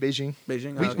 Mainly Beijing.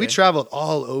 Beijing. We Oh, okay. we traveled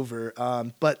all over,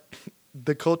 but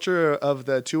the culture of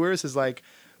the tours is like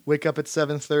wake up at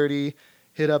 7:30,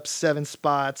 hit up 7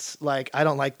 spots. Like I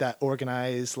don't like that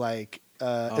organized. Like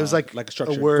it was like a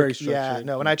structured, work. very Yeah, structured.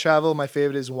 no. When I travel, my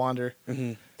favorite is wander.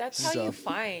 That's how So- you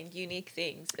find unique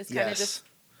things. It's kind of Yes. just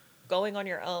going on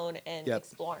your own and Yep.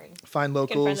 exploring. Find You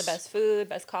can find locals. the best food,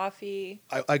 best coffee.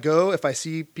 I go if I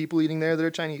see people eating there that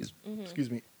are Chinese. Mm-hmm. Excuse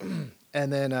me,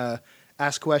 and then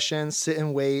ask questions, sit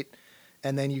and wait,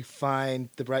 and then you find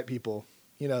the bright people.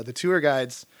 You know, the tour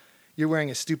guides, you're wearing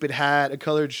a stupid hat, a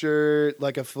colored shirt,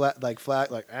 like a flat,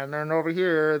 and then over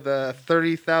here, the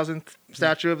 30,000th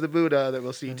statue of the Buddha that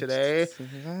we'll see today.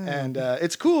 And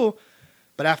it's cool.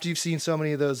 But after you've seen so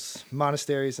many of those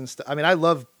monasteries and stuff, I mean, I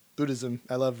love Buddhism.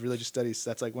 I love religious studies.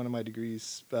 That's like one of my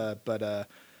degrees. But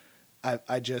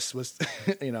I just was,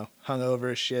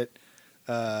 hungover as shit.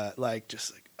 I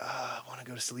want to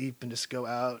go to sleep and just go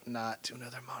out, not to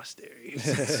another monastery.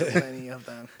 So many of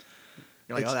them.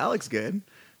 You're like, oh, that looks good.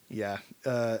 Yeah.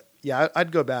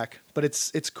 I'd go back, but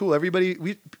it's cool. Everybody,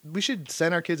 we should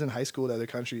send our kids in high school to other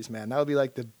countries, man. That would be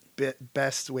like the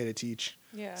best way to teach.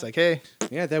 Yeah. It's like, hey.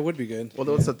 Yeah, that would be good. Well,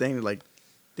 what's the thing? Like,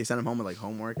 they send them home with like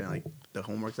homework, and like the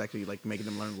homework's actually like making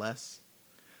them learn less.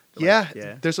 Yeah.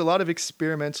 There's a lot of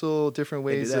experimental different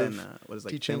They do ways that of in, what is it,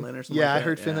 like teaching. Finland or something. Yeah, like I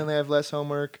heard that? Finland they have less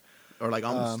homework. Or like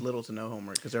almost little to no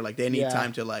homework because they're like they need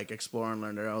time to like explore and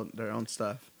learn their own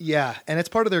stuff. Yeah, and it's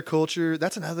part of their culture.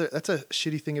 That's a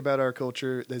shitty thing about our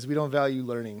culture is we don't value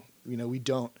learning. You know, we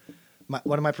don't.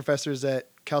 One of my professors at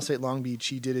Cal State Long Beach,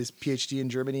 he did his PhD in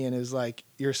Germany, and it was like,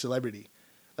 you're a celebrity.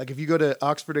 Like if you go to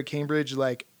Oxford or Cambridge,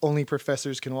 like only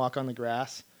professors can walk on the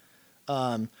grass.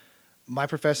 My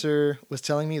professor was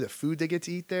telling me the food they get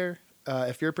to eat there.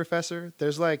 If you're a professor,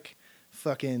 there's like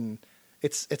fucking.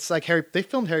 It's like they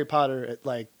filmed Harry Potter at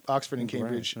like Oxford and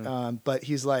Cambridge. Right. But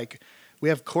he's like, we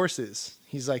have courses.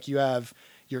 He's like, you have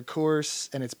your course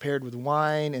and it's paired with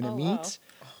wine and a meat.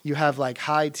 Wow. You have like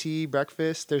high tea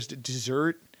breakfast. There's the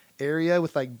dessert area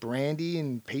with like brandy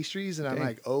and pastries. And I'm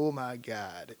like, oh my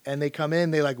God. And they come in,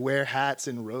 they like wear hats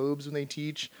and robes when they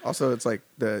teach. Also, it's like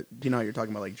how you're talking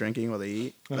about like drinking while they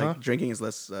eat. Uh-huh. Like drinking is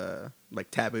less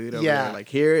like tabooed over Yeah. there. Like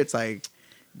here, it's like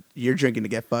you're drinking to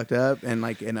get fucked up, and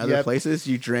like in other places,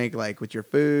 you drink like with your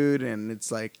food, and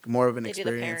it's like more of an They do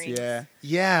the experience. pairings.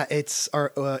 Yeah. It's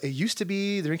our. It used to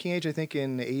be the drinking age. I think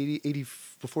in 80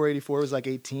 before 84 was like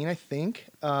 18. I think,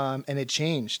 and it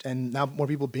changed, and now more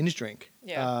people binge drink.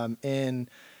 Yeah. And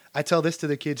I tell this to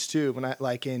the kids too. When I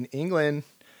like in England,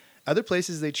 other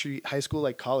places they treat high school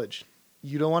like college.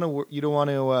 You don't want to. You don't want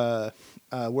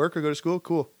to work or go to school.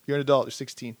 Cool. You're an adult. You're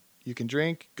 16. You can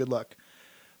drink. Good luck.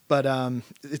 But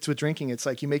it's with drinking. It's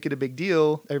like you make it a big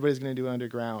deal, everybody's going to do it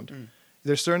underground.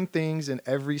 There's certain things in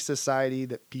every society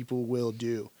that people will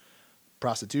do.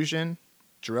 Prostitution,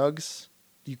 drugs,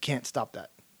 you can't stop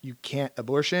that. You can't.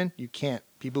 Abortion, you can't.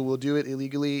 People will do it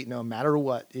illegally no matter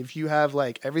what. If you have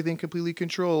like everything completely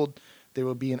controlled, there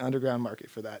will be an underground market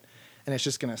for that. And it's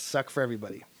just going to suck for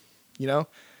everybody. You know?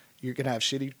 You're going to have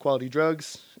shitty quality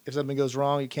drugs. If something goes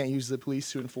wrong, you can't use the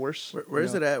police to enforce. Where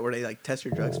is it at? Where they like test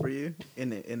your drugs for you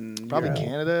in Probably Europe?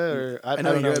 Canada or I know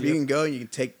in don't Europe you can go and you can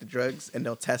take the drugs and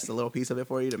they'll test a little piece of it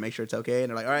for you to make sure it's okay. And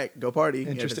they're like, all right, go party.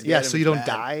 Interesting. Yeah, So you don't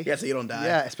die. Yeah, so you don't die.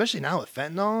 Yeah, especially now with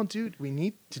fentanyl, dude. We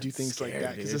need to do things like scary,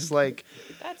 that because dude. it's like,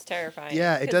 That's terrifying.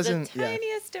 Yeah, it 'Cause doesn't- The yeah.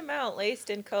 tiniest amount laced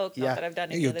in coke. Not Yeah. that I've done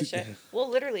Yeah, any you of this do- shit. Will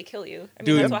literally kill you. I mean,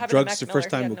 Doing that's what happened drugs to the Mac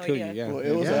first Miller. time He will had kill no you. idea. Yeah, Well,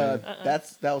 it was Yeah.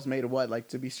 that was made of what, like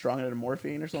to be stronger than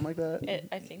morphine or something like that.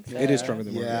 I think so. it is stronger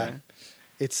than yeah, morphine.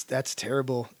 that's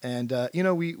terrible. And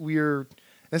we're.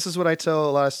 This is what I tell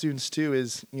a lot of students too.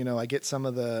 Is I get some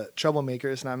of the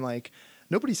troublemakers, and I'm like,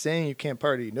 nobody's saying you can't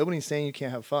party. Nobody's saying you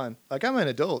can't have fun. Like I'm an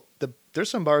adult. There's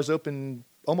some bars open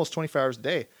almost 24 hours a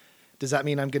day. Does that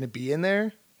mean I'm going to be in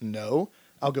there? No.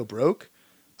 I'll go broke.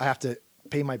 I have to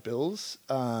pay my bills.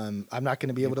 I'm not going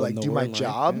to be able to People like know do we're my in line,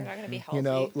 job. You're not gonna be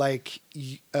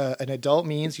healthy. An adult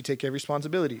means you take care of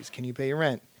responsibilities. Can you pay your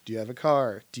rent? Do you have a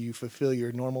car? Do you fulfill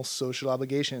your normal social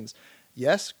obligations?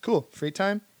 Yes, cool. Free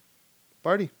time,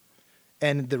 party.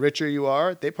 And the richer you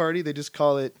are, they party. They just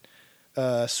call it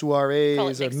soirees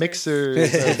or mixers.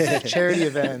 mixers, or charity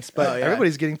events. But Oh, yeah.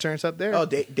 everybody's getting turned up there. Oh,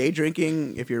 day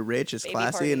drinking, if you're rich, is Baby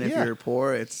classy, party. and if Yeah. you're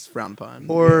poor, it's frowned upon.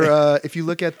 Or if you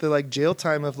look at the like jail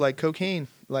time of like cocaine,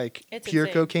 like It's pure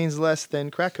insane. cocaine's less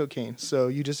than crack cocaine. So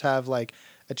you just have like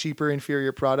a cheaper,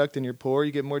 inferior product, and you're poor,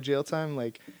 you get more jail time.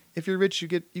 Like if you're rich,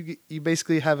 you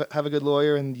basically have a good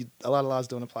lawyer, and a lot of laws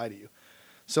don't apply to you.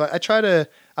 So I try to.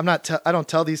 I don't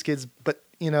tell these kids, but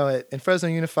in Fresno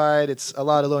Unified, it's a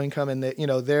lot of low income, and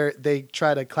they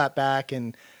try to clap back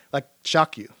and like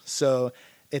shock you. So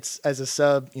it's as a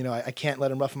sub, I can't let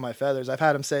them ruffle my feathers. I've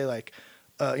had them say like,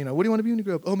 what do you want to be when you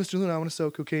grow up? Oh, Mr. Luna, I want to sell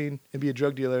cocaine and be a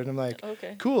drug dealer. And I'm like,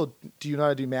 Okay. cool. Do you know how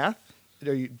to do math?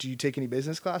 Do you take any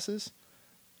business classes?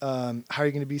 How are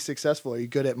you going to be successful? Are you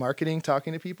good at marketing,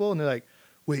 talking to people? And they're like,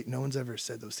 wait, no one's ever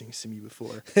said those things to me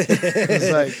before.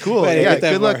 It's like, cool. Wait, Yeah, get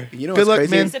that good luck. far. You know Good what's luck,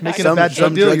 crazy? man. Sit Making back. a bad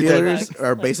Some drug deal. drug You take dealers that.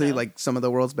 are basically No. like some of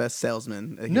the world's best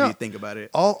salesmen. If No. you think about it.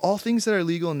 all things that are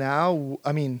legal now.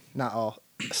 I mean, not all.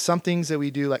 some things that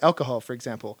we do, like alcohol, for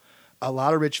example. A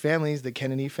lot of rich families, the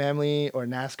Kennedy family or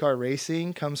NASCAR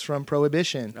racing, comes from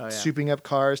prohibition. Oh, yeah. Souping up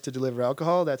cars to deliver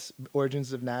alcohol. That's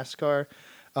origins of NASCAR.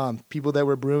 People that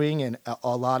were brewing, and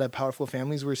a lot of powerful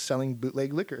families were selling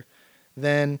bootleg liquor.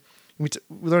 Then we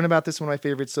learn about this. One of my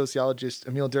favorite sociologists,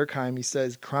 Emil Durkheim, he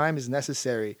says crime is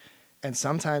necessary, and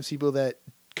sometimes people that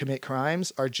commit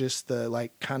crimes are just the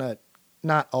like kind of,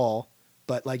 not all,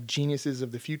 but like geniuses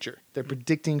of the future. They're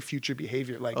predicting future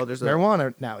behavior. Like there's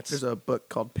marijuana now. There's a book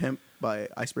called Pimp by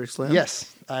Iceberg Slim.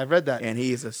 Yes, I've read that. And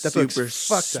he's a That book's super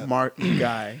fucked up. smart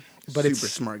guy. But super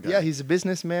smart guy. Yeah, he's a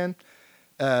businessman.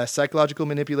 Psychological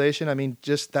manipulation. I mean,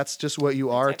 that's just what you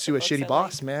are types to a of books shitty I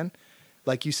boss, like. man.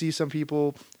 Like you see some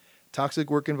people, toxic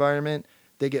work environment.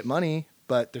 They get money,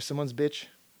 but they're someone's bitch.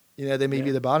 You know, they may be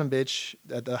Yeah. the bottom bitch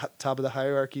at the top of the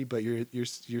hierarchy, but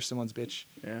you're someone's bitch.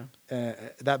 Yeah.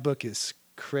 That book is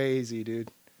crazy,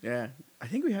 dude. Yeah. I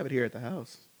think we have it here at the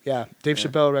house. Yeah, Dave Yeah.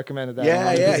 Chappelle recommended that.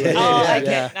 Yeah, yeah, yeah. Oh, I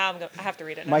yeah. can't. Now I have to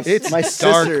read it. Now. It's My dark,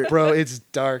 sister- bro. It's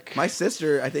dark. My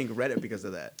sister, I think, read it because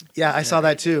of that. Yeah, I saw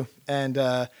that too. And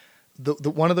the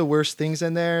one of the worst things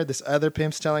in there, this other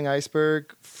pimp's telling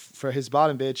Iceberg for his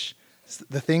bottom bitch,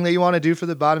 the thing that you want to do for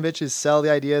the bottom bitch is sell the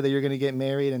idea that you're going to get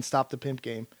married and stop the pimp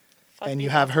game. Fuck And these you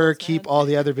have her assholes, keep man. all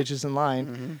the other bitches in line.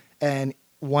 Mm-hmm. And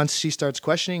once she starts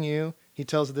questioning you, he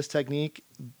tells her this technique,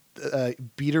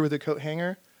 beat her with a coat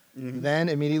hanger, then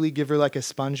immediately give her like a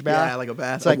sponge bath. Yeah, like a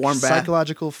bath, It's a like warm bath.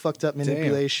 psychological fucked up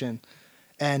manipulation.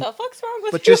 And The fuck's wrong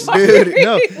with but you? just dude,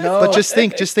 no, No. but just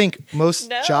think. Most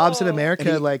No. jobs in And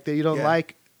America, he- like that you don't yeah.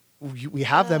 like, we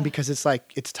have them because it's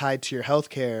like it's tied to your health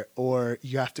care, or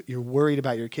you're worried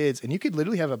about your kids, and you could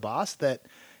literally have a boss that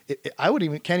I can't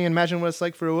even imagine what it's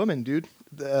like for a woman, dude.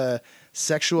 The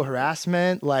sexual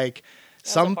harassment, like was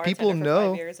a some bartender people for 5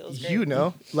 know, years. It was you great.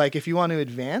 know, like if you want to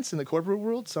advance in the corporate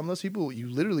world, some of those people you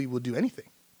literally will do anything,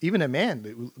 even a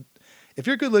man. If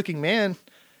you're a good-looking man.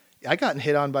 I gotten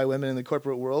hit on by women in the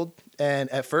corporate world, and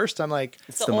at first I'm like,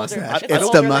 It's the older- mustache. it's It's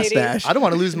older the ladies. mustache. I don't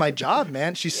want to lose my job,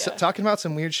 man. She's Yeah. talking about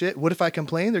some weird shit. What if I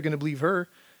complain? They're going to believe her.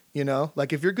 You know,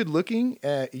 like if you're good looking,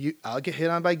 I'll get hit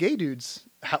on by gay dudes.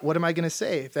 What am I going to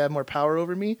say if they have more power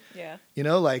over me? Yeah. You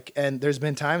know, like, and there's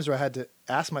been times where I had to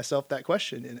ask myself that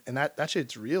question, and that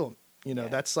shit's real. You know, Yeah.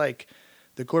 that's like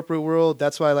the corporate world.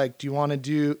 That's why, like, do you want to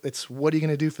do? It's what are you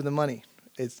going to do for the money?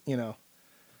 It's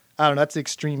I don't know. That's an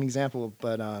extreme example,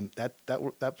 but that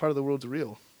part of the world's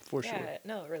real for sure. Yeah.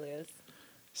 No, it really is.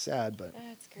 Sad, but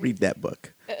That's great. Read that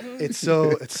book. it's so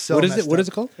What is messed it? What up. is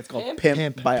it called? It's called Pimp?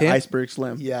 Pimp, by Pimp? Iceberg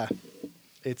Slim. Yeah,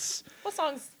 it's What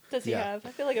songs does he Yeah. have? I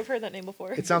feel like I've heard that name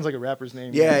before. it sounds like a rapper's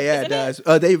name. Yeah, yeah, Isn't it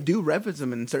does. They do reference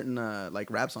him in certain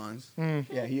like rap songs.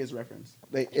 Yeah, he is referenced.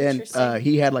 And Interesting.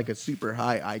 he had like a super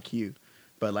high IQ,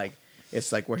 but like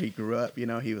it's like where he grew up. You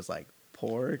know, he was like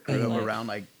poor, grew up Like- around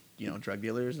like drug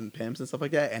dealers and pimps and stuff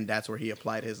like that, and that's where he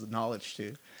applied his knowledge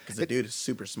to. Because the dude is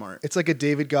super smart. It's like a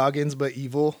David Goggins but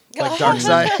evil, like dark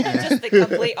side. Just the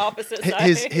complete opposite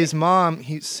side. His mom,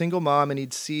 he's single mom, and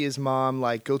he'd see his mom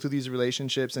like go through these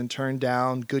relationships and turn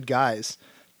down good guys,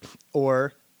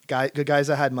 or good guys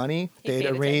that had money. He They'd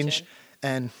paid arrange attention.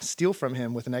 and steal from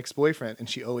him with an ex-boyfriend, and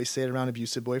she always stayed around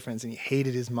abusive boyfriends, and he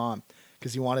hated his mom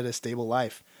because he wanted a stable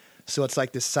life. So it's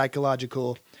like this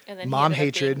psychological And then he mom ended up being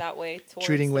hatred, that way towards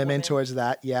treating the women towards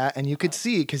that. Yeah, and you could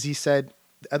see because he said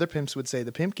the other pimps would say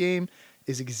the pimp game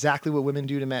is exactly what women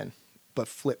do to men, but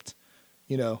flipped.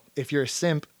 You know, if you're a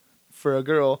simp for a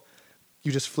girl,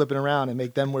 you just flip it around and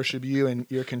make them worship you, and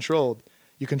you're controlled.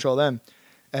 You control them,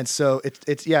 and so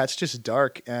it's just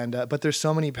dark. And but there's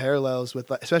so many parallels with,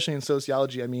 especially in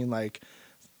sociology. I mean, like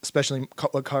especially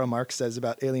what Karl Marx says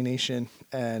about alienation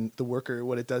and the worker,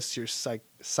 what it does to your psyche.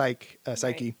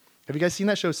 Right. Have you guys seen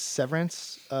that show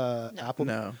Severance? Apple,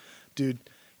 No. dude,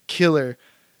 killer.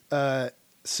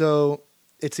 So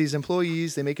it's these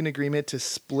employees. They make an agreement to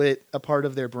split a part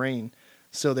of their brain,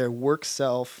 so their work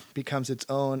self becomes its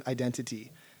own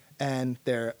identity, and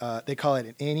they call it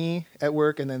an innie at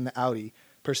work, and then the outie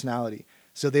personality.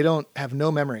 So they don't have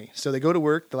no memory. So they go to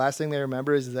work. The last thing they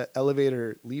remember is the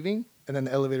elevator leaving, and then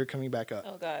the elevator coming back up.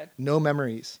 Oh God. No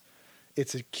memories.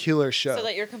 It's a killer show. So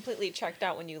that you're completely checked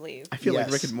out when you leave. I feel like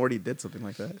Yes. Rick and Morty did something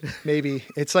like that. Maybe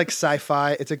it's like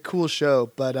sci-fi. It's a cool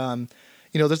show, but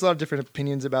there's a lot of different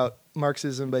opinions about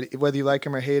Marxism. But whether you like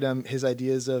him or hate him, his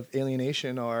ideas of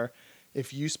alienation are: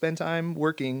 if you spend time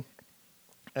working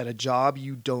at a job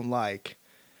you don't like,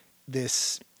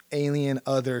 this alien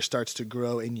other starts to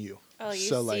grow in you. Oh, you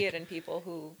So, see like, it in people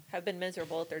who have been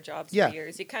miserable at their jobs Yeah. for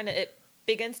years. It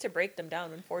begins to break them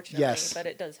down, unfortunately. Yes. But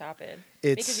it does happen.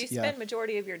 It's, Because you spend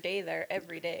majority of your day there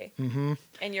every day. Mm-hmm.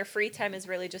 And your free time is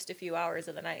really just a few hours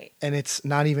of the night. And it's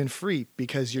not even free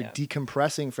because you're Yeah.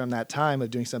 decompressing from that time of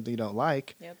doing something you don't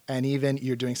like. Yep. And even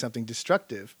you're doing something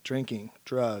destructive, drinking,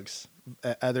 drugs,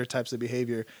 other types of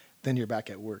behavior, then you're back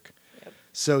at work. Yep.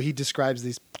 So he describes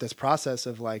this process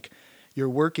of like you're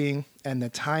working and the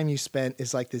time you spent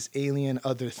is like this alien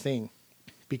other thing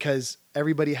because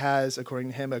everybody has, according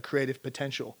to him, a creative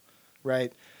potential,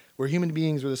 right? We're human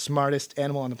beings, we're the smartest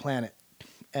animal on the planet.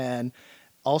 And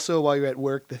also while you're at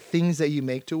work, the things that you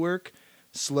make to work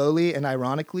slowly and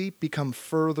ironically become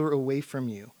further away from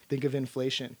you. Think of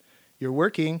inflation. You're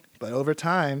working, but over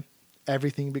time,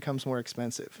 everything becomes more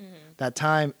expensive. Mm-hmm. That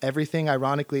time, everything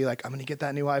ironically, like, I'm going to get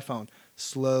that new iPhone.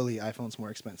 Slowly, iPhone's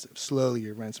more expensive. Slowly,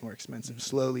 your rent's more expensive.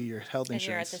 Slowly, your health And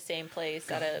you're at insurance. the same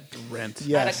place at a Rent.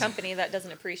 Yes. at a company that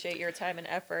doesn't appreciate your time and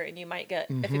effort, and you might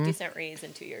get a 50-cent raise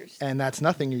in 2 years. And that's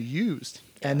nothing. You're used.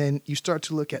 Yeah. And then you start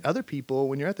to look at other people.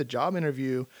 When you're at the job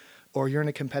interview or you're in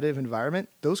a competitive environment,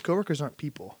 those coworkers aren't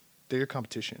people. They're your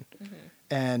competition. Mm-hmm.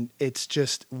 And it's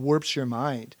just warps your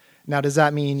mind. Now, does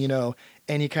that mean,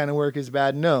 any kind of work is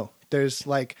bad? No. There's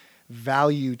like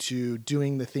value to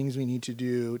doing the things we need to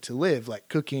do to live, like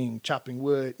cooking, chopping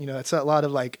wood. It's a lot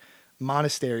of like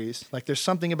monasteries. Like there's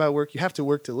something about work. You have to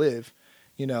work to live,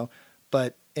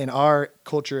 but in our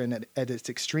culture and at its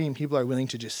extreme, people are willing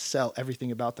to just sell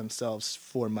everything about themselves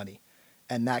for money.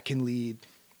 And that can lead,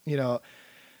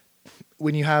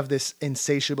 when you have this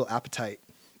insatiable appetite,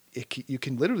 you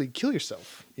can literally kill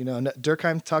yourself.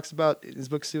 Durkheim talks about in his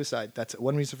book Suicide. That's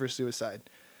one reason for suicide.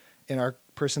 In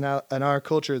our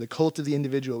culture, the cult of the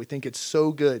individual, we think it's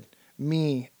so good.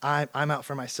 I'm out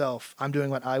for myself. I'm doing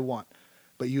what I want.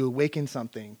 But you awaken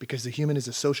something because the human is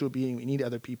a social being. We need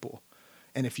other people.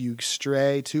 And if you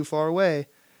stray too far away,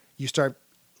 you start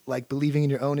like believing in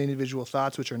your own individual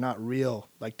thoughts, which are not real,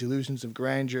 like delusions of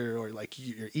grandeur or like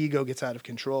your ego gets out of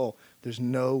control. There's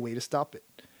no way to stop it.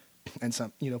 And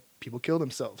some, people kill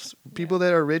themselves. People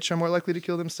that are rich are more likely to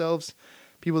kill themselves.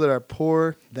 People that are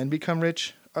poor then become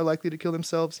rich are likely to kill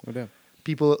themselves. No doubt.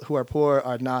 People who are poor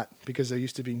are not because they're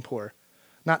used to being poor.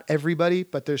 Not everybody,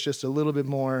 but there's just a little bit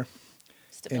more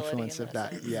Stability influence in of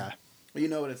that. sense. Yeah. You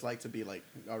know what it's like to be like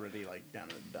already like down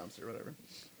in the dumps or whatever.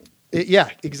 Yeah,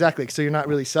 exactly. So you're not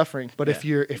really suffering. But if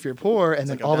Yeah. you're poor and It's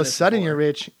then like all of a Venice sudden before. you're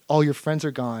rich, all your friends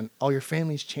are gone, all your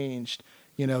family's changed.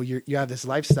 You have this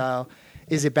lifestyle.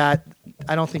 Is it bad?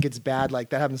 I don't think it's bad. Like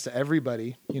that happens to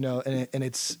everybody. And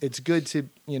it's good to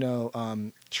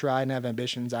try and have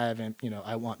ambitions.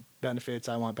 I want benefits.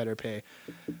 I want better pay.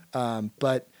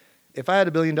 But if I had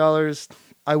 $1 billion,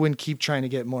 I wouldn't keep trying to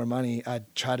get more money.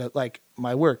 I'd try to like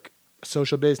my work,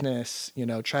 social business.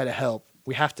 Try to help.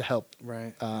 We have to help.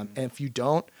 Right. And if you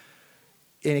don't,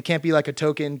 and it can't be like a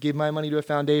token, give my money to a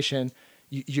foundation,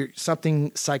 you're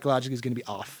something psychologically is going to be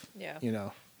off. Yeah.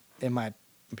 In my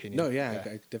opinion. No, yeah,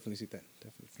 I definitely see that.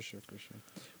 Definitely, for sure.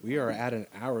 We are at an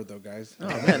hour though, guys. Oh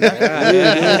man,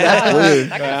 that's weird.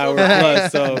 That got Hour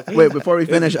so plus. So Wait, before we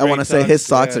finish, I great want to say talk, his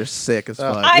socks yeah. are sick as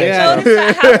fuck. I Yeah. noticed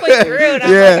that halfway through, and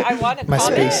I'm Yeah. like, I want to My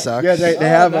comment. space sucks. Yeah, they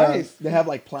have nice. they have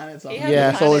like planets on He the has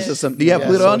Yeah. the solar planets. system. Do you have Yeah,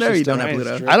 Pluto on there? Or solar you don't have system.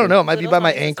 Pluto? Nice. I don't know. It might be Pluto's by my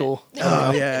non-existent. ankle.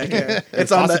 Oh yeah.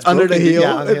 It's Faucet's under the broken, heel.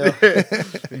 Yeah, on the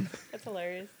hill. That's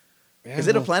hilarious. Yeah, Is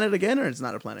it a well, planet again, or it's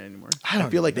not a planet anymore? I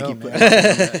don't feel like know, they keep man. putting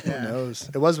it. Who knows?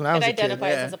 It was when I It was a kid.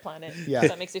 identifies yeah. as a planet. Yeah, So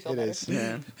that makes you feel it better. is.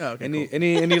 Yeah. Oh, okay, Any cool.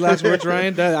 any last words,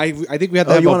 Ryan? I think we have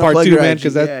to have you a wanna part plug 2, your man, IG?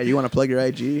 because that. Yeah, you want to plug your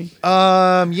IG?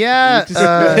 Yeah.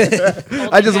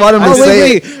 I just want him to Oh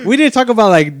say wait, we didn't talk about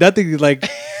like nothing. Like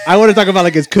I want to talk about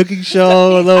like his cooking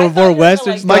show, a I little thought more you were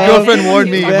Western like- stuff. My girlfriend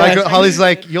warned me. Yeah. Holly's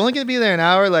like, "You're only gonna be there an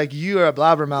hour. Like you are a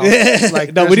blabbermouth."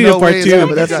 Like No, there's we need a part way two. that Yeah, we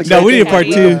but that's can the do No, we need a great part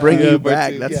thing. two. We'll bring Yeah, you part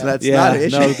back. two. That's Yeah. not an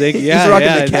issue. No, thank you. He's Yeah, rocking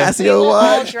yeah, the yeah. We Casio will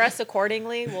all watch. dress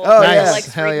accordingly. We'll Oh, we'll, yes. like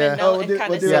Hell scream yeah. and note we'll and do- kind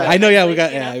we'll of do say that. it I know. Yeah, we nicely,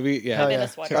 got. you know? Yeah, we. I'm in Yeah. a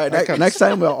sweater. All right, next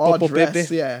time we'll all Popo dress.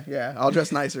 Pepe. Yeah, I'll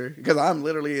dress nicer because I'm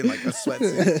literally in like a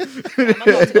sweatsuit. I'm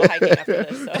about to go hiking after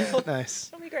this, so Nice.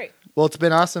 it'll be great. Well, it's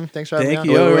been awesome. Thanks for having Thank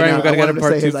me you, on. Wait, Ryan. now, We gotta I get a wanted to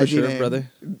part say 2 his for IG sure, name.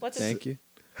 brother. What's his Thank you.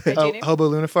 IG Oh, name? Hobo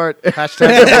Luna fart. Hashtag.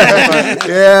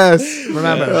 Yes.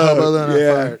 Remember, Hobo Luna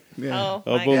Yeah. fart. Oh,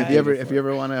 Oh, my boom. God. If you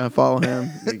ever want to follow him,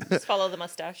 Just follow the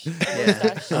mustache. The yeah.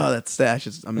 mustache. Oh, that stash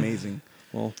is amazing.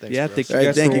 Well, Thanks, yeah. bros. Thank you All right,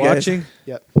 guys thank for you, guys. watching.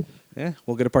 Yep. Yeah,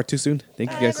 we'll get a part 2 soon.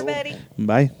 Thank you Bye, guys. everybody.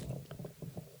 Bye.